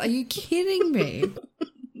 Jesus, are you kidding me?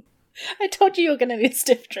 I told you were going to need a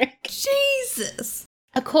stiff drink. Jesus.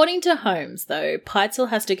 According to Holmes, though, Pitezel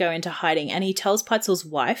has to go into hiding, and he tells Pitezel's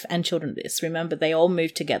wife and children this. Remember, they all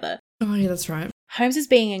moved together. Oh, yeah, that's right. Holmes is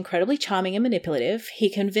being incredibly charming and manipulative. He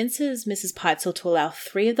convinces Mrs. Peitzel to allow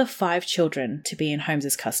 3 of the 5 children to be in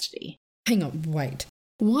Holmes's custody. Hang on, wait.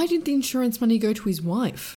 Why did the insurance money go to his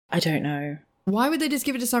wife? I don't know. Why would they just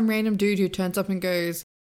give it to some random dude who turns up and goes,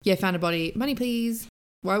 yeah, found a body, money please?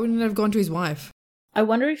 Why wouldn't it have gone to his wife? I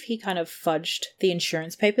wonder if he kind of fudged the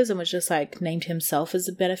insurance papers and was just named himself as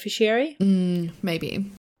a beneficiary.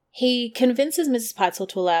 Maybe. He convinces Mrs. Peitzel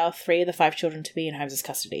to allow 3 of the 5 children to be in Holmes's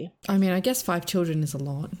custody. I mean, I guess 5 children is a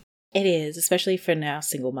lot. It is, especially for now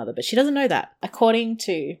single mother, but she doesn't know that. According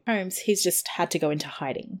to Holmes, he's just had to go into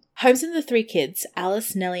hiding. Holmes and the 3 kids,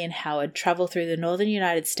 Alice, Nellie, and Howard, travel through the northern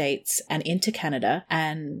United States and into Canada,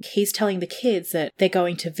 and he's telling the kids that they're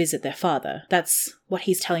going to visit their father. That's what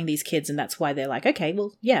he's telling these kids, and that's why they're like, okay,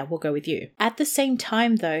 well, yeah, we'll go with you. At the same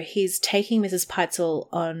time, though, he's taking Mrs. Peitzel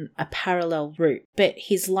on a parallel route, but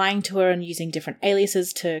he's lying to her and using different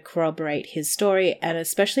aliases to corroborate his story, and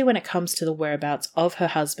especially when it comes to the whereabouts of her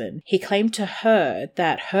husband. He claimed to her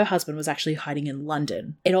that her husband was actually hiding in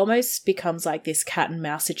London. It almost becomes like this cat and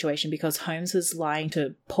mouse situation because Holmes was lying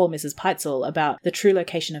to poor Mrs. Peitzel about the true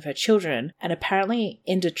location of her children, and apparently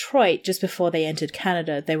in Detroit, just before they entered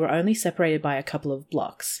Canada, they were only separated by a couple of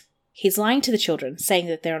blocks. He's lying to the children, saying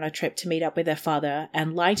that they're on a trip to meet up with their father,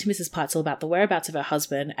 and lying to Mrs. Peitzel about the whereabouts of her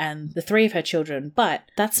husband and the 3 of her children, but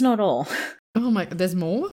that's not all. Oh my, there's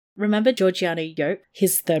more? Remember Georgiana Yoke,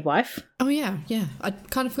 his 3rd wife? Oh yeah.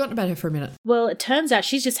 I'd kind of forgotten about her for a minute. Well, it turns out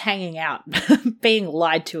she's just hanging out, being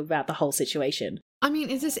lied to about the whole situation. I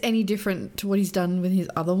mean, is this any different to what he's done with his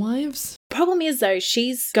other wives? Problem is, though,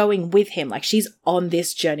 she's going with him. She's on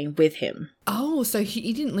this journey with him. Oh, so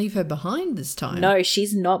he didn't leave her behind this time? No,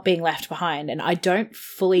 she's not being left behind. And I don't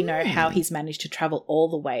fully know how he's managed to travel all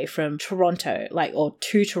the way from Toronto, or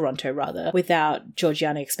to Toronto, rather, without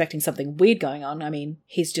Georgiana expecting something weird going on. I mean,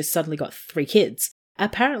 he's just suddenly got 3 kids.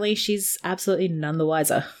 Apparently, she's absolutely none the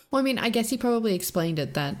wiser. Well, I mean, I guess he probably explained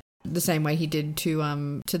it that the same way he did to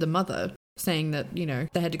the mother, saying that,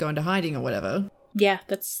 they had to go into hiding or whatever. Yeah,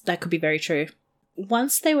 that could be very true.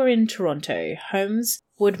 Once they were in Toronto, Holmes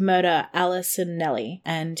would murder Alice and Nellie,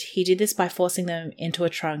 and he did this by forcing them into a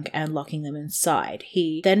trunk and locking them inside.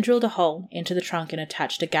 He then drilled a hole into the trunk and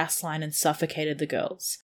attached a gas line and suffocated the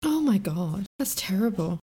girls. Oh my god, that's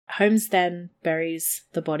terrible. Holmes then buries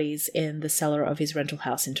the bodies in the cellar of his rental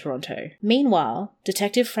house in Toronto. Meanwhile,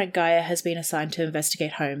 Detective Frank Geyer has been assigned to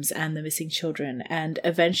investigate Holmes and the missing children, and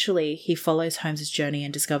eventually he follows Holmes' journey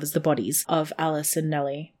and discovers the bodies of Alice and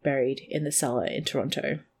Nellie buried in the cellar in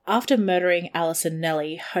Toronto. After murdering Alice and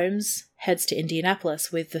Nellie, Holmes heads to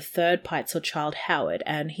Indianapolis with the 3rd Peitzel child, Howard,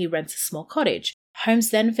 and he rents a small cottage. Holmes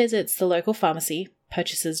then visits the local pharmacy,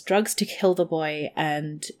 purchases drugs to kill the boy,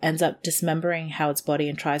 and ends up dismembering Howard's body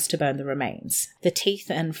and tries to burn the remains. The teeth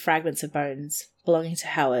and fragments of bones belonging to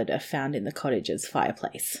Howard are found in the cottage's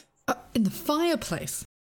fireplace. In the fireplace?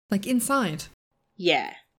 Inside?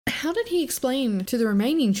 Yeah. How did he explain to the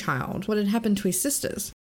remaining child what had happened to his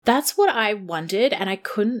sisters? That's what I wondered, and I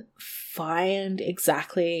couldn't find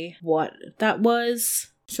exactly what that was.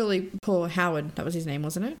 Surely poor Howard, that was his name,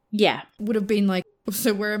 wasn't it? Yeah. Would have been like,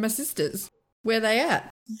 so where are my sisters? Where are they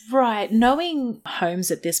at? Right. Knowing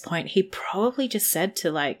Holmes at this point, he probably just said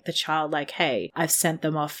to the child, hey, I've sent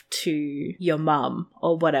them off to your mum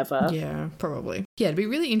or whatever. Yeah, probably. Yeah, it'd be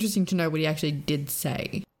really interesting to know what he actually did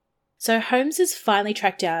say. So Holmes is finally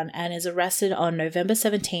tracked down and is arrested on November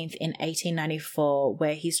 17th in 1894,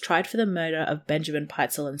 where he's tried for the murder of Benjamin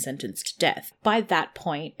Peitzel and sentenced to death. By that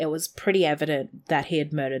point, it was pretty evident that he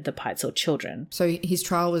had murdered the Peitzel children. So his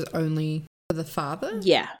trial was only for the father?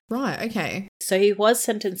 Yeah. Right, okay. So he was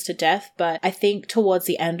sentenced to death, but I think towards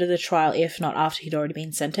the end of the trial, if not after he'd already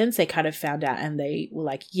been sentenced, they kind of found out and they were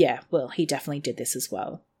like, yeah, well, he definitely did this as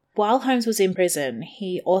well. While Holmes was in prison,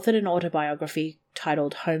 he authored an autobiography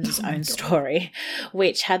titled Holmes' Own Story,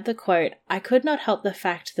 which had the quote, "I could not help the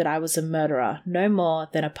fact that I was a murderer, no more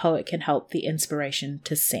than a poet can help the inspiration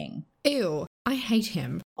to sing." Ew, I hate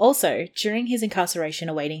him. Also, during his incarceration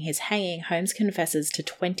awaiting his hanging, Holmes confesses to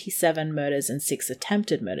 27 murders and 6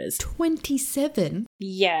 attempted murders. 27?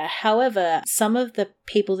 Yeah, however, some of the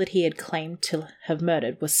people that he had claimed to have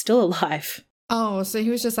murdered were still alive. Oh, so he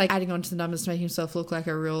was just adding on to the numbers to make himself look like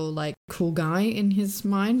a real cool guy in his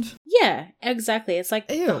mind? Yeah, exactly. It's like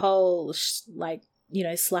Ew. the whole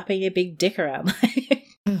slapping a big dick around.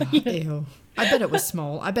 Ugh, ew. I bet it was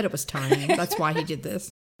small. I bet it was tiny. That's why he did this.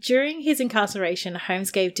 During his incarceration,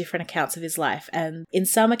 Holmes gave different accounts of his life, and in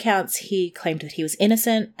some accounts he claimed that he was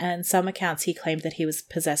innocent, and some accounts he claimed that he was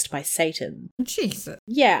possessed by Satan. Jesus.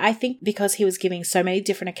 Yeah, I think because he was giving so many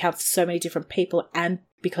different accounts to so many different people, and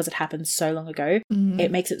because it happened so long ago,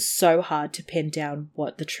 it makes it so hard to pin down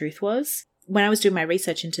what the truth was. when I was doing my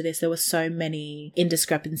research into this, there were so many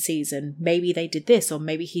indiscrepancies, and maybe they did this, or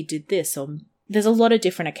maybe he did this, or there's a lot of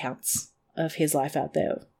different accounts of his life out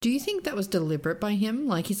there. Do you think that was deliberate by him?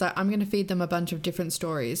 Like, he's like, I'm going to feed them a bunch of different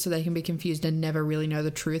stories so they can be confused and never really know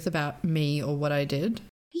the truth about me or what I did?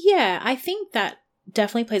 Yeah, I think that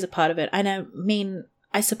definitely plays a part of it. And I mean,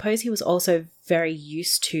 I suppose he was also very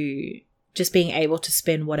used to just being able to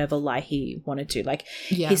spin whatever lie he wanted to. Like,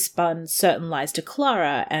 he spun certain lies to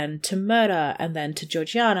Clara and to Murder and then to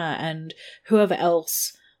Georgiana and whoever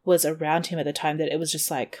else was around him at the time, that it was just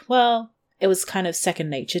like, well, it was kind of second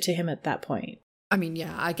nature to him at that point. I mean,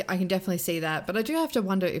 yeah, I can definitely see that. But I do have to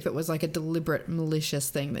wonder if it was like a deliberate, malicious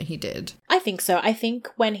thing that he did. I think so. I think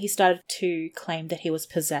when he started to claim that he was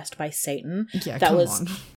possessed by Satan, that was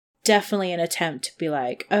definitely an attempt to be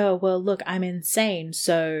like, oh, well, look, I'm insane,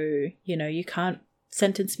 so, you know, you can't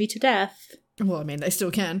sentence me to death. Well, I mean, they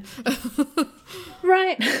still can.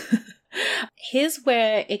 Right. Here's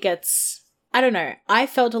where it gets, I don't know, I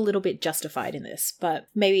felt a little bit justified in this, but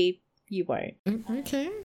maybe you won't.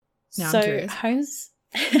 Okay. Now so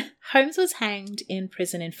Holmes was hanged in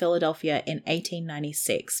prison in Philadelphia in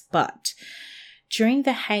 1896, but during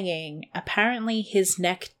the hanging, apparently his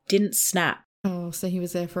neck didn't snap. Oh, so he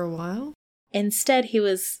was there for a while? Instead, he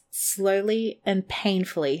was slowly and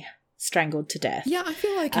painfully strangled to death. Yeah, I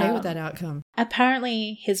feel okay with that outcome.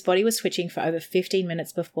 Apparently, his body was twitching for over 15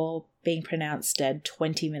 minutes before being pronounced dead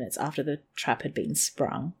 20 minutes after the trap had been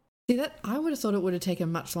sprung. See, that I would have thought it would have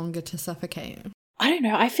taken much longer to suffocate. I don't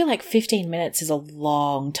know. I feel like 15 minutes is a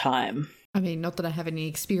long time. I mean, not that I have any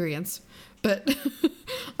experience, but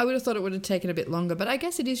I would have thought it would have taken a bit longer. But I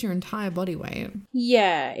guess it is your entire body weight.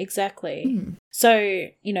 Yeah, exactly. So,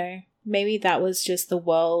 you know, maybe that was just the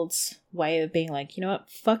world's way of being like, you know what?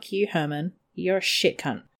 Fuck you, Herman. You're a shit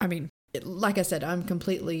cunt. I mean, like I said, I'm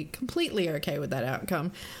completely okay with that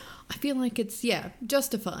outcome. I feel like it's,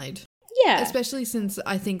 justified. Yeah. Especially since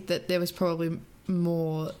I think that there was probably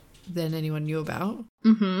more than anyone knew about.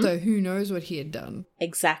 Mm-hmm. So who knows what he had done.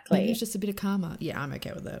 Exactly. Maybe it's just a bit of karma. Yeah, I'm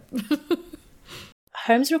okay with that.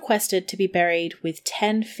 Holmes requested to be buried with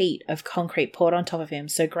 10 feet of concrete poured on top of him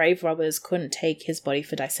so grave robbers couldn't take his body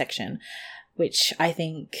for dissection, which I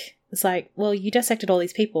think is like, well, you dissected all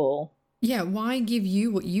these people. Yeah, why give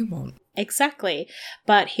you what you want? Exactly.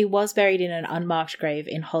 But he was buried in an unmarked grave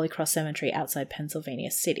in Holy Cross Cemetery outside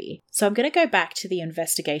Pennsylvania City. So I'm going to go back to the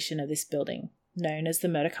investigation of this building, known as the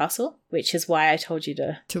Murder Castle, which is why I told you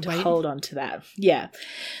to hold on to that. Yeah.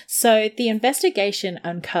 So the investigation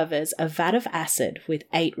uncovers a vat of acid with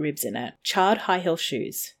 8 ribs in it, charred high heel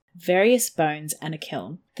shoes, various bones, and a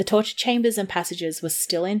kiln. The torture chambers and passages were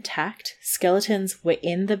still intact. Skeletons were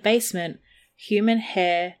in the basement, human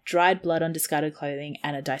hair, dried blood on discarded clothing,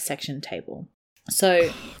 and a dissection table.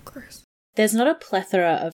 So gross. There's not a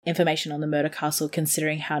plethora of information on the Murder Castle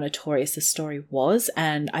considering how notorious the story was,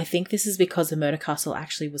 and I think this is because the Murder Castle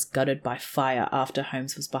actually was gutted by fire after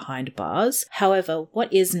Holmes was behind bars. However,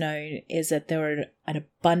 what is known is that there were an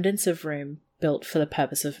abundance of room built for the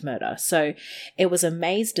purpose of murder. So it was a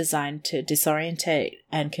maze designed to disorientate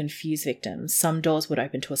and confuse victims. Some doors would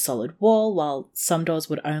open to a solid wall, while some doors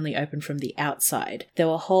would only open from the outside. There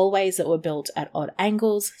were hallways that were built at odd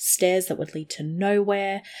angles, stairs that would lead to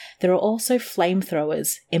nowhere. There were also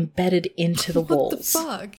flamethrowers embedded into the walls. What the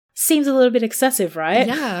fuck? Seems a little bit excessive, right?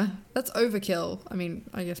 Yeah, that's overkill. I mean,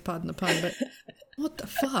 I guess pardon the pun, but what the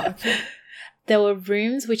fuck? There were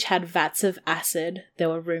rooms which had vats of acid. There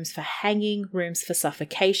were rooms for hanging, rooms for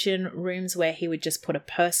suffocation, rooms where he would just put a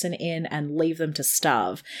person in and leave them to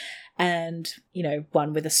starve. And, you know,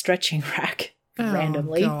 one with a stretching rack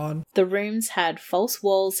randomly. God. The rooms had false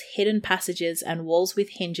walls, hidden passages, and walls with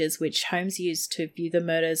hinges which Holmes used to view the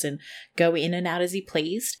murders and go in and out as he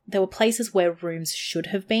pleased. There were places where rooms should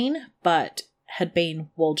have been, but had been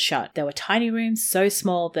walled shut. There were tiny rooms so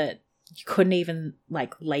small that you couldn't even,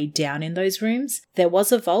 lay down in those rooms. There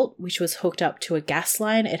was a vault which was hooked up to a gas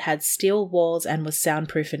line. It had steel walls and was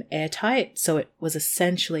soundproof and airtight, so it was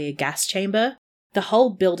essentially a gas chamber. The whole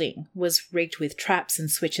building was rigged with traps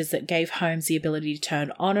and switches that gave Holmes the ability to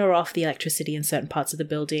turn on or off the electricity in certain parts of the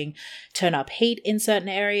building, turn up heat in certain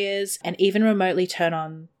areas, and even remotely turn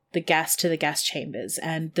on the gas to the gas chambers.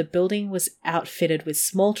 And the building was outfitted with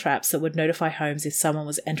small traps that would notify Holmes if someone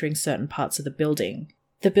was entering certain parts of the building.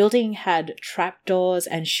 The building had trapdoors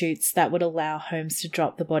and chutes that would allow Holmes to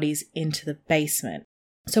drop the bodies into the basement.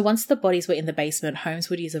 So once the bodies were in the basement, Holmes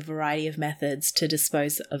would use a variety of methods to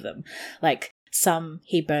dispose of them. Some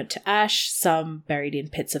he burnt to ash, some buried in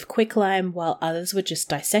pits of quicklime, while others were just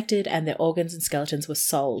dissected and their organs and skeletons were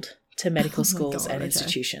sold to medical schools and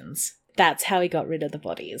institutions. That's how he got rid of the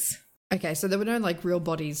bodies. Okay, so there were no real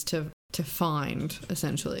bodies to to find,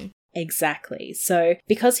 essentially. Exactly. So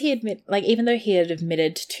because even though he had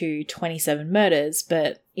admitted to 27 murders,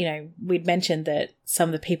 but, we'd mentioned that some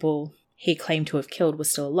of the people he claimed to have killed were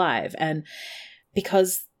still alive. And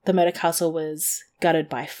because the murder castle was gutted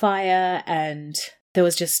by fire and there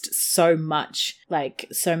was just so much,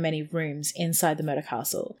 so many rooms inside the murder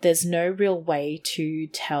castle, there's no real way to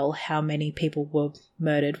tell how many people were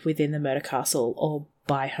murdered within the murder castle or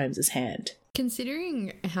by Holmes's hand.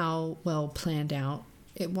 Considering how well planned out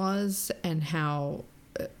it was and how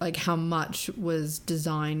much was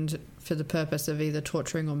designed for the purpose of either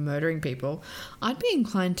torturing or murdering people, I'd be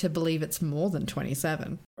inclined to believe it's more than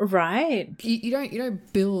 27. Right. You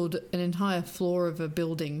don't build an entire floor of a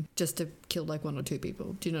building just to kill one or two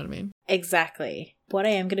people. Do you know what I mean? Exactly. What I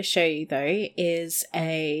am going to show you though is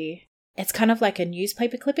it's kind of like a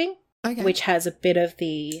newspaper clipping, okay, which has a bit of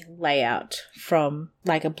the layout from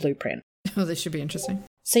a blueprint. Oh, this should be interesting.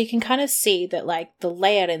 So you can kind of see that the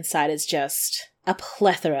layout inside is just a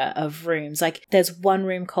plethora of rooms. There's one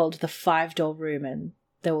room called the 5-door room, and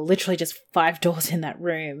there were literally just 5 doors in that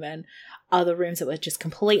room, and other rooms that were just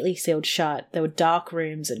completely sealed shut. There were dark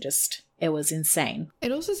rooms and it was insane.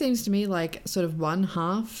 It also seems to me sort of one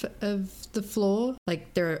half of the floor,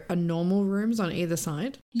 there are normal rooms on either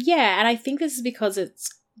side. Yeah, and I think this is because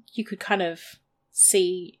you could kind of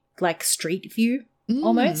see street view.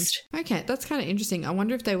 Almost. Okay, that's kind of interesting. I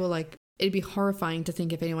wonder if they were it'd be horrifying to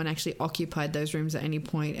think if anyone actually occupied those rooms at any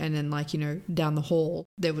point and then down the hall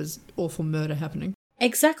there was awful murder happening.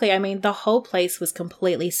 Exactly. I mean, the whole place was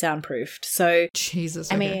completely soundproofed. So, Jesus.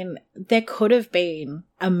 Okay. I mean, there could have been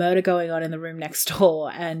a murder going on in the room next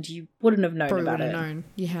door and you wouldn't have known Probably about wouldn't it. Known.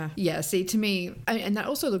 Yeah. Yeah. See, to me, and that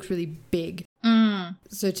also looks really big.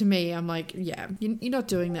 So to me, I'm yeah, you're not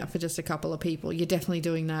doing that for just a couple of people. You're definitely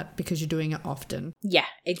doing that because you're doing it often. Yeah,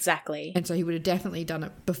 exactly. And so he would have definitely done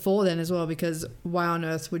it before then as well, because why on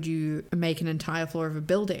earth would you make an entire floor of a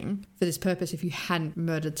building for this purpose if you hadn't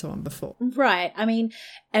murdered someone before? Right. I mean,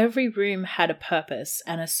 every room had a purpose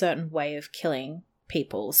and a certain way of killing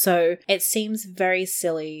people. So it seems very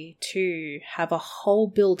silly to have a whole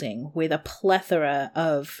building with a plethora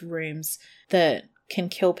of rooms that can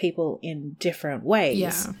kill people in different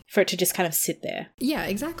ways for it to just kind of sit there. Yeah,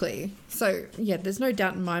 exactly. So, yeah, there's no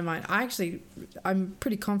doubt in my mind. I'm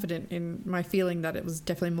pretty confident in my feeling that it was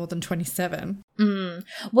definitely more than 27.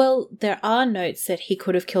 Well, there are notes that he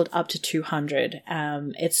could have killed up to 200.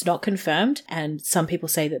 It's not confirmed, and some people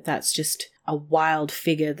say that that's just a wild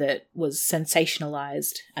figure that was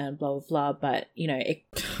sensationalized and blah, blah, blah, but, it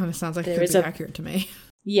kind of sounds like it could be accurate to me.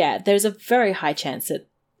 Yeah, there's a very high chance that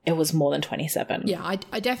it was more than 27. Yeah,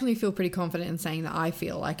 I definitely feel pretty confident in saying that I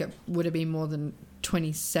feel like it would have been more than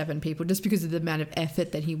 27 people just because of the amount of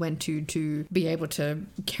effort that he went to be able to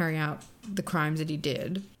carry out the crimes that he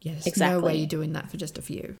did. Yes, exactly. No way you're doing that for just a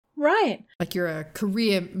few. Right. You're a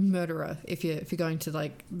career murderer if you're going to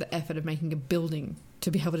the effort of making a building to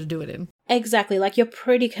be able to do it in. Exactly. You're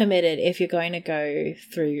pretty committed if you're going to go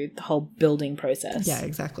through the whole building process. Yeah,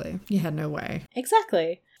 exactly. You had no way.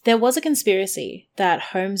 Exactly. There was a conspiracy that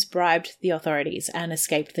Holmes bribed the authorities and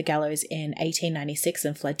escaped the gallows in 1896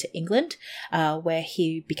 and fled to England, where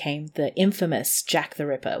he became the infamous Jack the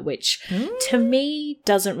Ripper, which to me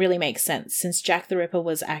doesn't really make sense since Jack the Ripper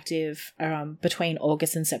was active between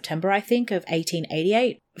August and September, I think, of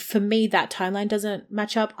 1888. For me, that timeline doesn't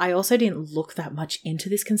match up. I also didn't look that much into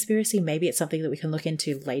this conspiracy. Maybe it's something that we can look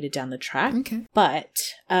into later down the track. Okay. But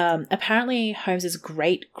apparently Holmes's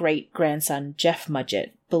great-great-grandson, Jeff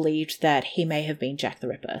Mudgett, believed that he may have been Jack the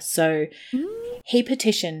Ripper. So he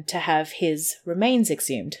petitioned to have his remains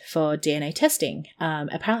exhumed for DNA testing.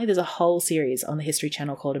 Apparently there's a whole series on the History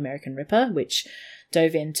Channel called American Ripper, which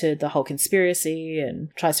dove into the whole conspiracy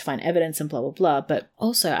and tries to find evidence and blah, blah, blah. But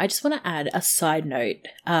also, I just want to add a side note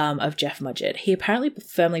of Jeff Mudgett. He apparently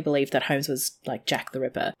firmly believed that Holmes was Jack the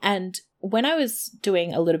Ripper. And when I was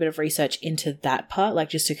doing a little bit of research into that part,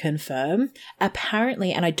 just to confirm,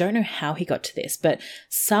 apparently, and I don't know how he got to this, but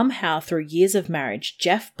somehow through years of marriage,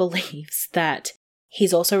 Jeff believes that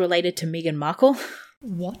he's also related to Meghan Markle.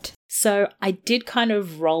 What? So I did kind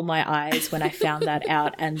of roll my eyes when I found that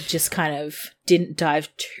out and just kind of didn't dive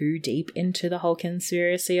too deep into the whole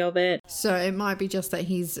conspiracy of it. So it might be just that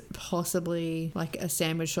he's possibly a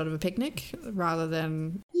sandwich short of a picnic rather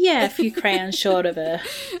than... Yeah, a few crayons short of a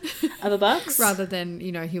box. Rather than,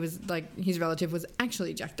 he was his relative was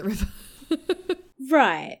actually Jack the Ripper.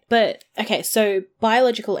 Right. But, okay, so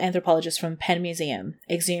biological anthropologists from Penn Museum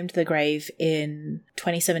exhumed the grave in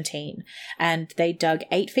 2017 and they dug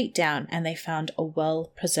 8 feet down and they found a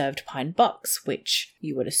well-preserved pine box, which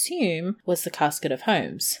you would assume was the casket of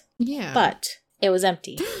Holmes. Yeah. But It was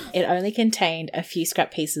empty. It only contained a few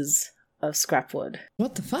scrap pieces of scrap wood.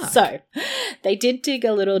 What the fuck? So they did dig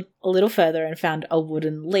a little further and found a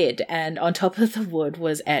wooden lid, and on top of the wood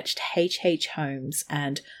was etched H. Holmes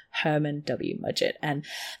and Herman W. Mudgett, and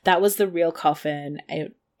that was the real coffin.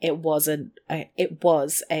 It was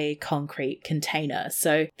a concrete container.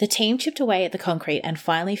 So the team chipped away at the concrete and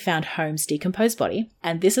finally found Holmes' decomposed body,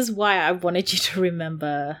 and this is why I wanted you to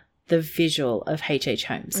remember the visual of H.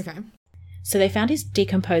 Holmes. Okay. So they found his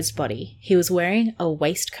decomposed body. He was wearing a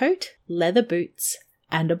waistcoat, leather boots,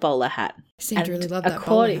 and a bowler hat. Seemed to really love that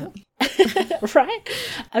bowler hat. Right?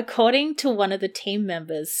 According to one of the team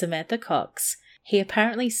members, Samantha Cox, he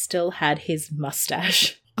apparently still had his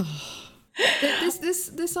mustache. Oh.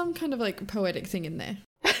 There's some kind of like poetic thing in there.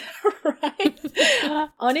 Right.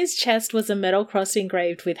 On his chest was a metal cross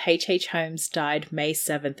engraved with H. Holmes died May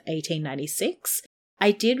 7th, 1896. I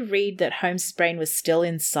did read that Holmes' brain was still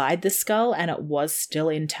inside the skull and it was still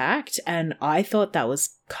intact, and I thought that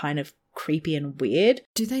was kind of creepy and weird.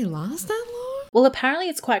 Do they last that long? Well, apparently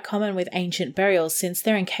it's quite common with ancient burials since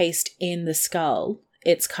they're encased in the skull.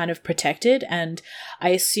 It's kind of protected, and I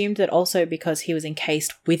assumed that also because he was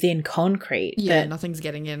encased within concrete. Yeah, nothing's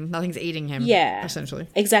getting in. Nothing's eating him. Yeah. Essentially.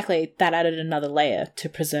 Exactly. That added another layer to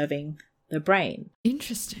preserving the brain.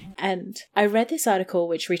 Interesting. And I read this article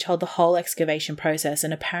which retold the whole excavation process,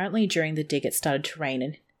 and apparently during the dig it started to rain,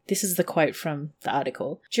 and this is the quote from the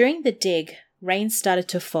article. During the dig, rain started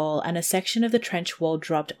to fall and a section of the trench wall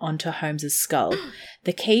dropped onto Holmes's skull,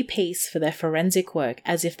 the key piece for their forensic work,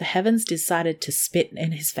 as if the heavens decided to spit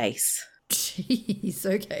in his face. Jeez,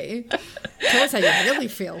 okay. Tell us how you really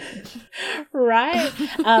feel. Right?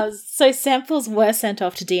 So samples were sent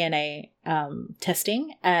off to DNA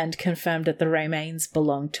testing and confirmed that the remains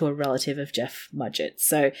belonged to a relative of Jeff Mudgett.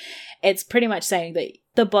 So it's pretty much saying that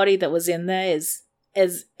the body that was in there is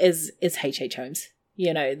H. Holmes.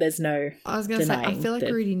 You know, there's no I was going to say, I feel like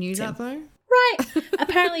we already knew that though. Right.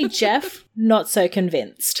 Apparently Jeff, not so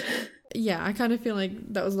convinced. Yeah, I kind of feel like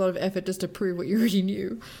that was a lot of effort just to prove what you already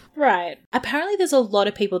knew. Right. Apparently there's a lot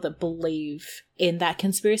of people that believe in that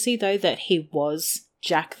conspiracy, though, that he was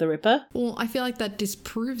Jack the Ripper. Well, I feel like that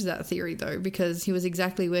disproves that theory, though, because he was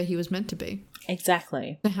exactly where he was meant to be.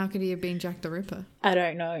 Exactly. So how could he have been Jack the Ripper? I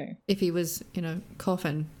don't know. If he was in a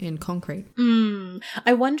coffin in concrete.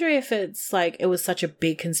 I wonder if it's like it was such a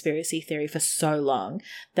big conspiracy theory for so long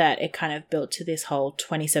that it kind of built to this whole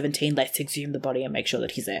 2017, let's exhume the body and make sure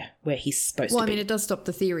that he's there where he's supposed to be. Well, I mean, it does stop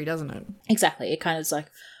the theory, doesn't it? Exactly. It kind of is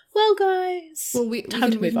like, well, guys, well,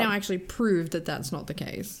 we've now actually proved that that's not the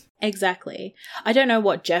case. Exactly. I don't know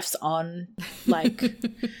what Jeff's on, like,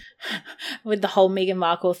 with the whole Meghan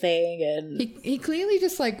Markle thing. And he clearly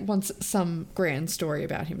just, like, wants some grand story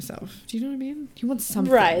about himself. Do you know what I mean? He wants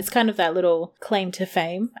something. Right. It's kind of that little claim to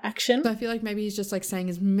fame action. So I feel like maybe he's just, like,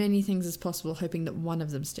 saying as many things as possible, hoping that one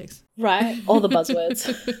of them sticks. Right. All the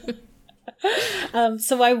buzzwords.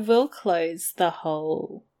 So I will close the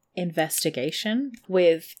whole investigation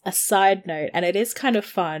with a side note, and it is kind of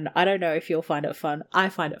fun. I don't know if you'll find it fun. I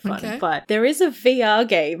find it fun. Okay. But there is a VR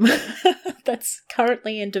game that's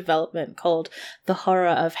currently in development called The Horror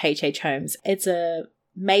of H. Holmes. It's a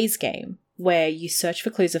maze game where you search for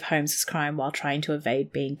clues of Holmes' crime while trying to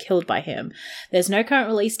evade being killed by him. There's no current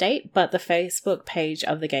release date, but the Facebook page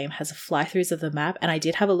of the game has fly-throughs of the map, and I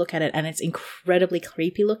did have a look at it, and it's incredibly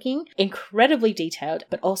creepy looking, incredibly detailed,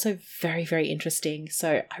 but also very, very interesting.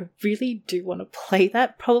 So I really do want to play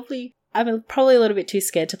that. I'm probably a little bit too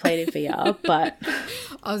scared to play it in VR, but...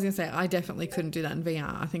 I was going to say, I definitely couldn't do that in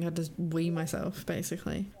VR. I think I'd just wee myself,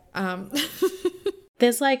 basically.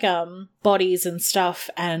 There's like bodies and stuff,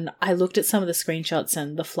 and I looked at some of the screenshots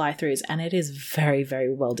and the fly-throughs, and it is very,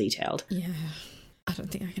 very well detailed. Yeah, I don't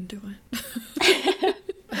think I can do it.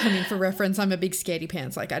 I mean, for reference, I'm a big scaredy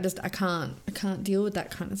pants. Like, I can't deal with that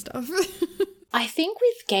kind of stuff. I think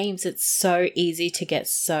with games, it's so easy to get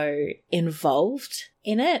so involved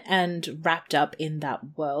in it and wrapped up in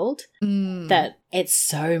that world that it's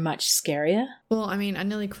so much scarier. Well, I mean, I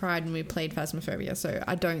nearly cried when we played Phasmophobia, so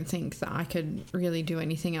I don't think that I could really do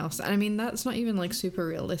anything else. And I mean, that's not even like super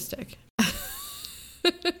realistic.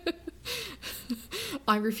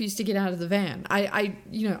 I refuse to get out of the van. I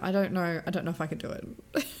don't know if I could do it.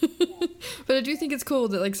 But I do think it's cool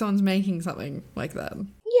that like someone's making something like that.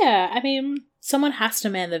 Yeah, I mean, someone has to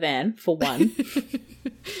man the van for one.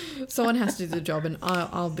 Someone has to do the job, and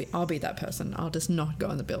I'll be that person. I'll just not go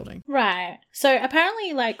in the building. Right. So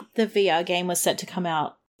apparently, like, the VR game was set to come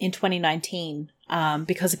out in 2019,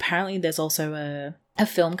 because apparently there's also a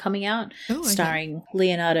film coming out starring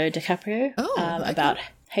Leonardo DiCaprio about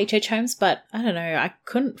H.H. Holmes, but I don't know. I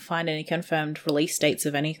couldn't find any confirmed release dates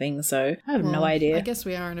of anything, so I have no idea. I guess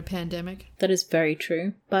we are in a pandemic. That is very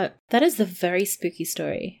true. But that is the very spooky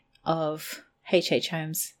story of H.H.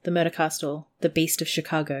 Holmes, the murder castle, the Beast of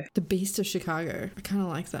Chicago. The Beast of Chicago. I kind of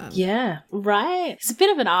like that. Yeah, right? He's a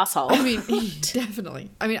bit of an asshole. I mean,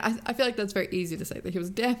 definitely. I mean, I feel like that's very easy to say that he was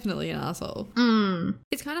definitely an asshole.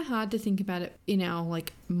 It's kind of hard to think about it in our,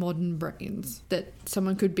 like, modern brains that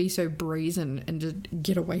someone could be so brazen and just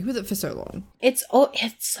get away with it for so long. It's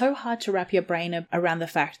so hard to wrap your brain around the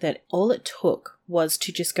fact that all it took was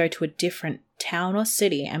to just go to a different town or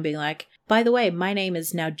city and be like, by the way, my name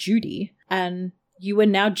is now Judy, and you are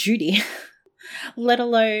now Judy. Let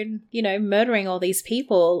alone, you know, murdering all these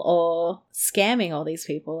people or scamming all these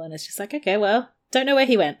people. And it's just like, okay, well, don't know where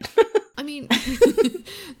he went. I mean,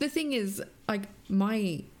 the thing is, like,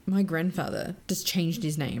 my grandfather just changed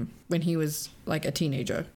his name when he was, like, a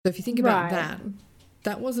teenager. So if you think about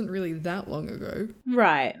that wasn't really that long ago.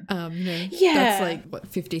 Right. You know, that's like, what,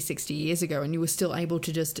 50, 60 years ago, and you were still able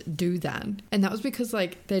to just do that. And that was because,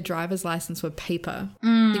 like, their driver's license were paper.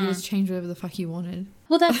 You could just change whatever the fuck you wanted.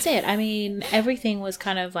 Well, that's it. I mean, everything was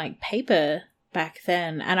kind of like paper back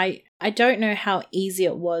then. And I don't know how easy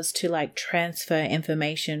it was to, like, transfer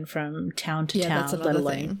information from town to town, let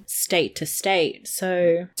alone state to state.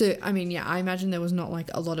 So, I mean, I imagine there was not, like,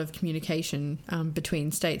 a lot of communication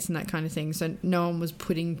between states and that kind of thing. So no one was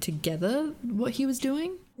putting together what he was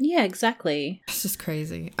doing. Yeah, exactly. It's just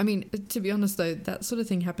crazy. I mean, to be honest, though, that sort of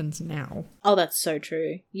thing happens now. Oh, that's so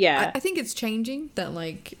true. Yeah. I think it's changing that,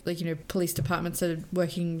 like, you know, police departments are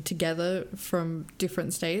working together from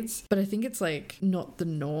different states. But I think it's, like, not the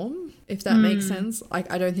norm, if that makes sense.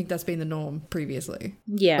 I don't think that's been the norm previously.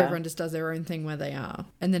 Yeah. Everyone just does their own thing where they are.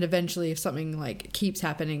 And then eventually, if something, like, keeps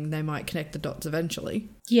happening, they might connect the dots eventually.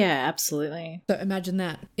 Yeah, absolutely. So imagine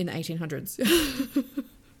that in the 1800s.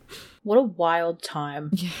 What a wild time.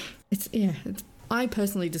 Yeah. I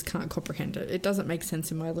personally just can't comprehend it. It doesn't make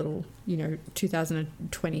sense in my little, you know,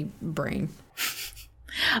 2020 brain.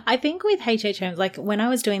 I think with H.H. Holmes, like, when I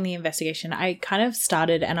was doing the investigation, I kind of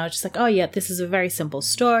started and I was just like, oh yeah, this is a very simple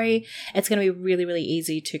story. It's going to be really, really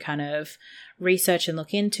easy to kind of research and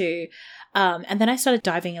look into. And then I started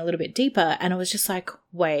diving a little bit deeper and I was just like,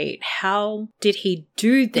 wait, how did he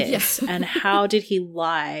do this? And how did he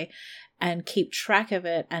lie and keep track of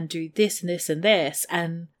it and do this and this and this?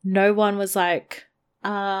 And no one was like,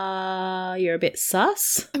 you're a bit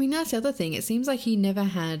sus. I mean, that's the other thing. It seems like he never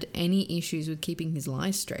had any issues with keeping his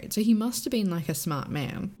lies straight. So he must have been, like, a smart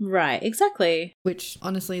man. Right, exactly. Which,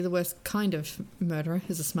 honestly, the worst kind of murderer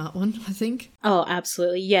is a smart one, I think. Oh,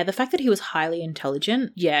 absolutely. Yeah, the fact that he was highly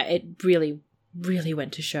intelligent, yeah, it really, really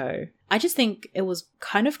went to show. I just think it was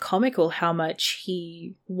kind of comical how much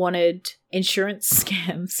he wanted insurance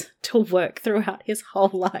scams to work throughout his whole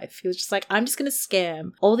life. He was just like, I'm just going to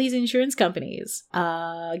scam all these insurance companies.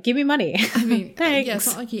 Give me money. I mean, thanks. Yeah, it's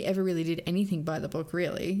not like he ever really did anything by the book,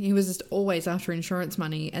 really. He was just always after insurance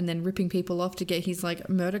money and then ripping people off to get his, like,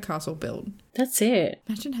 murder castle built. That's it.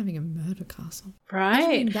 Imagine having a murder castle. Right.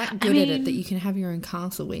 Imagine being that good at it that you can have your own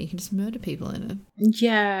castle where you can just murder people in it.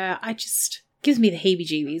 Yeah, gives me the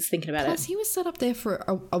heebie-jeebies thinking about it. Plus, he was set up there for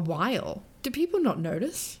a while. Did people not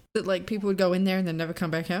notice that, like, people would go in there and then never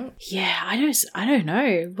come back out? Yeah, I don't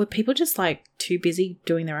know. Were people just, like, too busy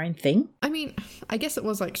doing their own thing? I mean, I guess it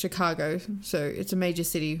was, like, Chicago, so it's a major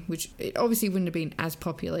city, which it obviously wouldn't have been as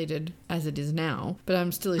populated as it is now, but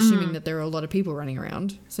I'm still assuming that there are a lot of people running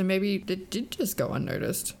around, so maybe it did just go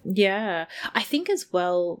unnoticed. Yeah. I think as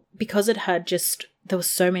well, because it had there were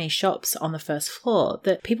so many shops on the first floor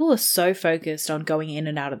that people were so focused on going in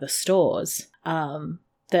and out of the stores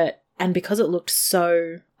and because it looked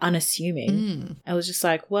so unassuming, I was just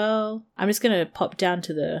like, well, I'm just going to pop down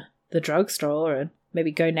to the drugstore and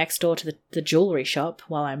maybe go next door to the jewelry shop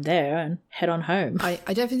while I'm there and head on home. I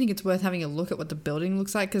definitely think it's worth having a look at what the building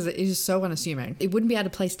looks like because it is so unassuming. It wouldn't be out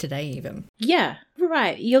of place today even. Yeah,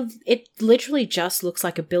 right. It literally just looks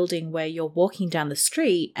like a building where you're walking down the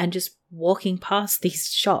street and just walking past these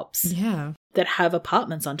shops. Yeah. That have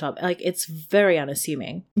apartments on top. Like, it's very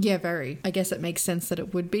unassuming. Yeah, very. I guess it makes sense that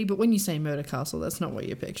it would be, but when you say murder castle, that's not what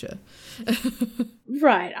you picture.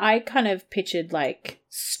 Right. I kind of pictured, like,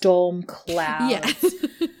 storm clouds,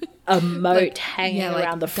 a moat hanging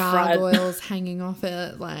around the front. Gargoyles hanging off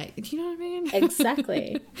it, like, do you know what I mean?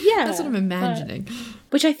 Exactly. Yeah. That's what I'm imagining.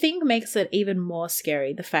 Which I think makes it even more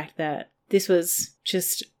scary, the fact that this was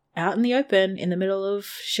just out in the open in the middle of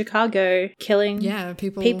Chicago, killing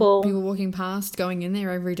people walking past, going in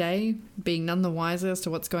there every day, being none the wiser as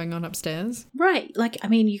to what's going on upstairs. Right. Like, I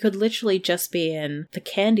mean, you could literally just be in the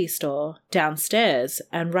candy store downstairs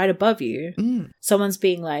and right above you, someone's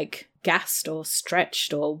being like gassed or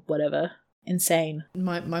stretched or whatever. Insane.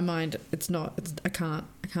 My mind, I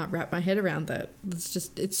can't wrap my head around that.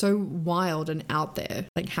 It's so wild and out there.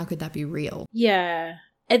 Like, how could that be real? Yeah.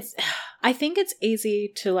 I think it's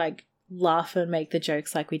easy to like laugh and make the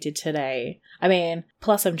jokes like we did today. I mean,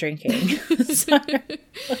 plus I'm drinking. So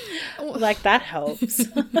like that helps.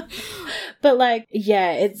 But like,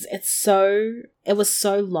 yeah, it was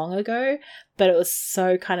so long ago, but it was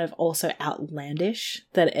so kind of also outlandish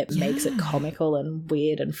that it makes it comical and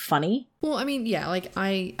weird and funny. Well, I mean, yeah, like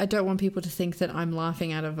I don't want people to think that I'm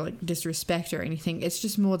laughing out of like disrespect or anything. It's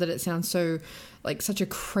just more that it sounds so like such a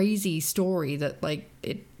crazy story that like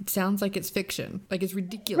it sounds like it's fiction. Like it's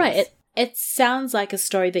ridiculous. Right. It sounds like a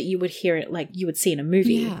story that you would hear it like you would see in a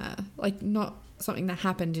movie. Yeah. Like not something that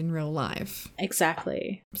happened in real life.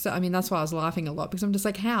 Exactly. So, I mean, that's why I was laughing a lot because I'm just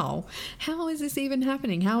like, how is this even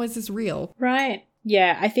happening? How is this real? Right.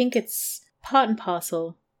 Yeah. I think it's part and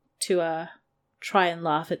parcel to try and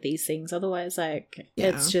laugh at these things. Otherwise, like,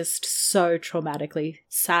 it's just so traumatically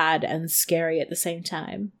sad and scary at the same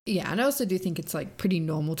time. Yeah, and I also do think it's like pretty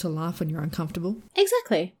normal to laugh when you're uncomfortable.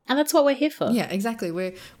 Exactly. And that's what we're here for. Yeah, exactly.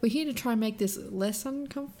 We're here to try and make this less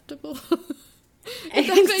uncomfortable. If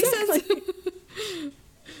that makes sense.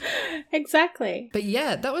 Exactly. But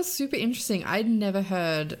yeah, that was super interesting. I'd never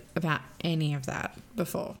heard about any of that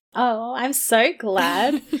before. Oh, I'm so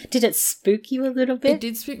glad. Did it spook you a little bit? It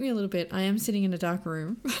did spook me a little bit. I am sitting in a dark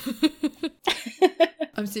room.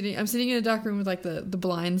 I'm sitting in a dark room with like the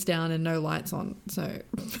blinds down and no lights on. So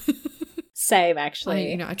same,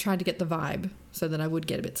 actually. I tried to get the vibe so that I would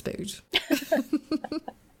get a bit spooked.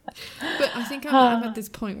 But I think I'm at this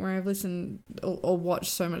point where I've listened or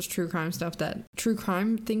watched so much true crime stuff that true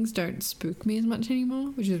crime things don't spook me as much anymore,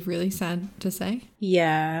 which is really sad to say.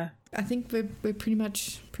 Yeah. I think we're pretty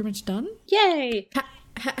much done. Yay!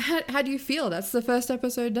 How do you feel? That's the first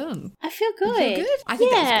episode done. I feel good. You feel good? I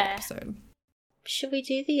think that was a good episode. Should we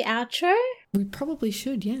do the outro? We probably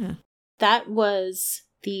should, yeah. That was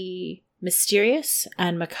the mysterious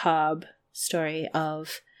and macabre story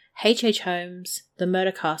of H.H. Holmes, The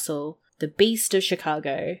Murder Castle, The Beast of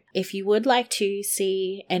Chicago. If you would like to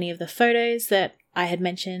see any of the photos that I had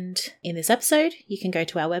mentioned in this episode, you can go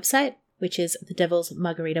to our website, which is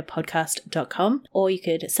thedevilsmargaritapodcast.com, or you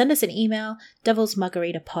could send us an email,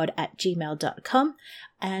 devilsmargaritapod@gmail.com,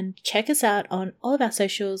 and check us out on all of our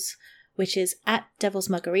socials, which is at Devil's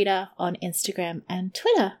Margarita on Instagram and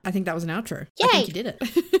Twitter. I think that was an outro. Yay! I think you did it.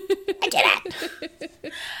 I did it!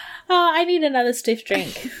 Oh, I need another stiff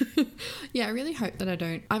drink. Yeah, I really hope that I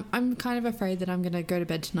don't. I'm kind of afraid that I'm going to go to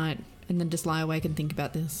bed tonight and then just lie awake and think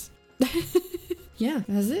about this. Yeah,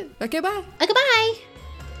 that's it. Okay, bye. Okay, bye.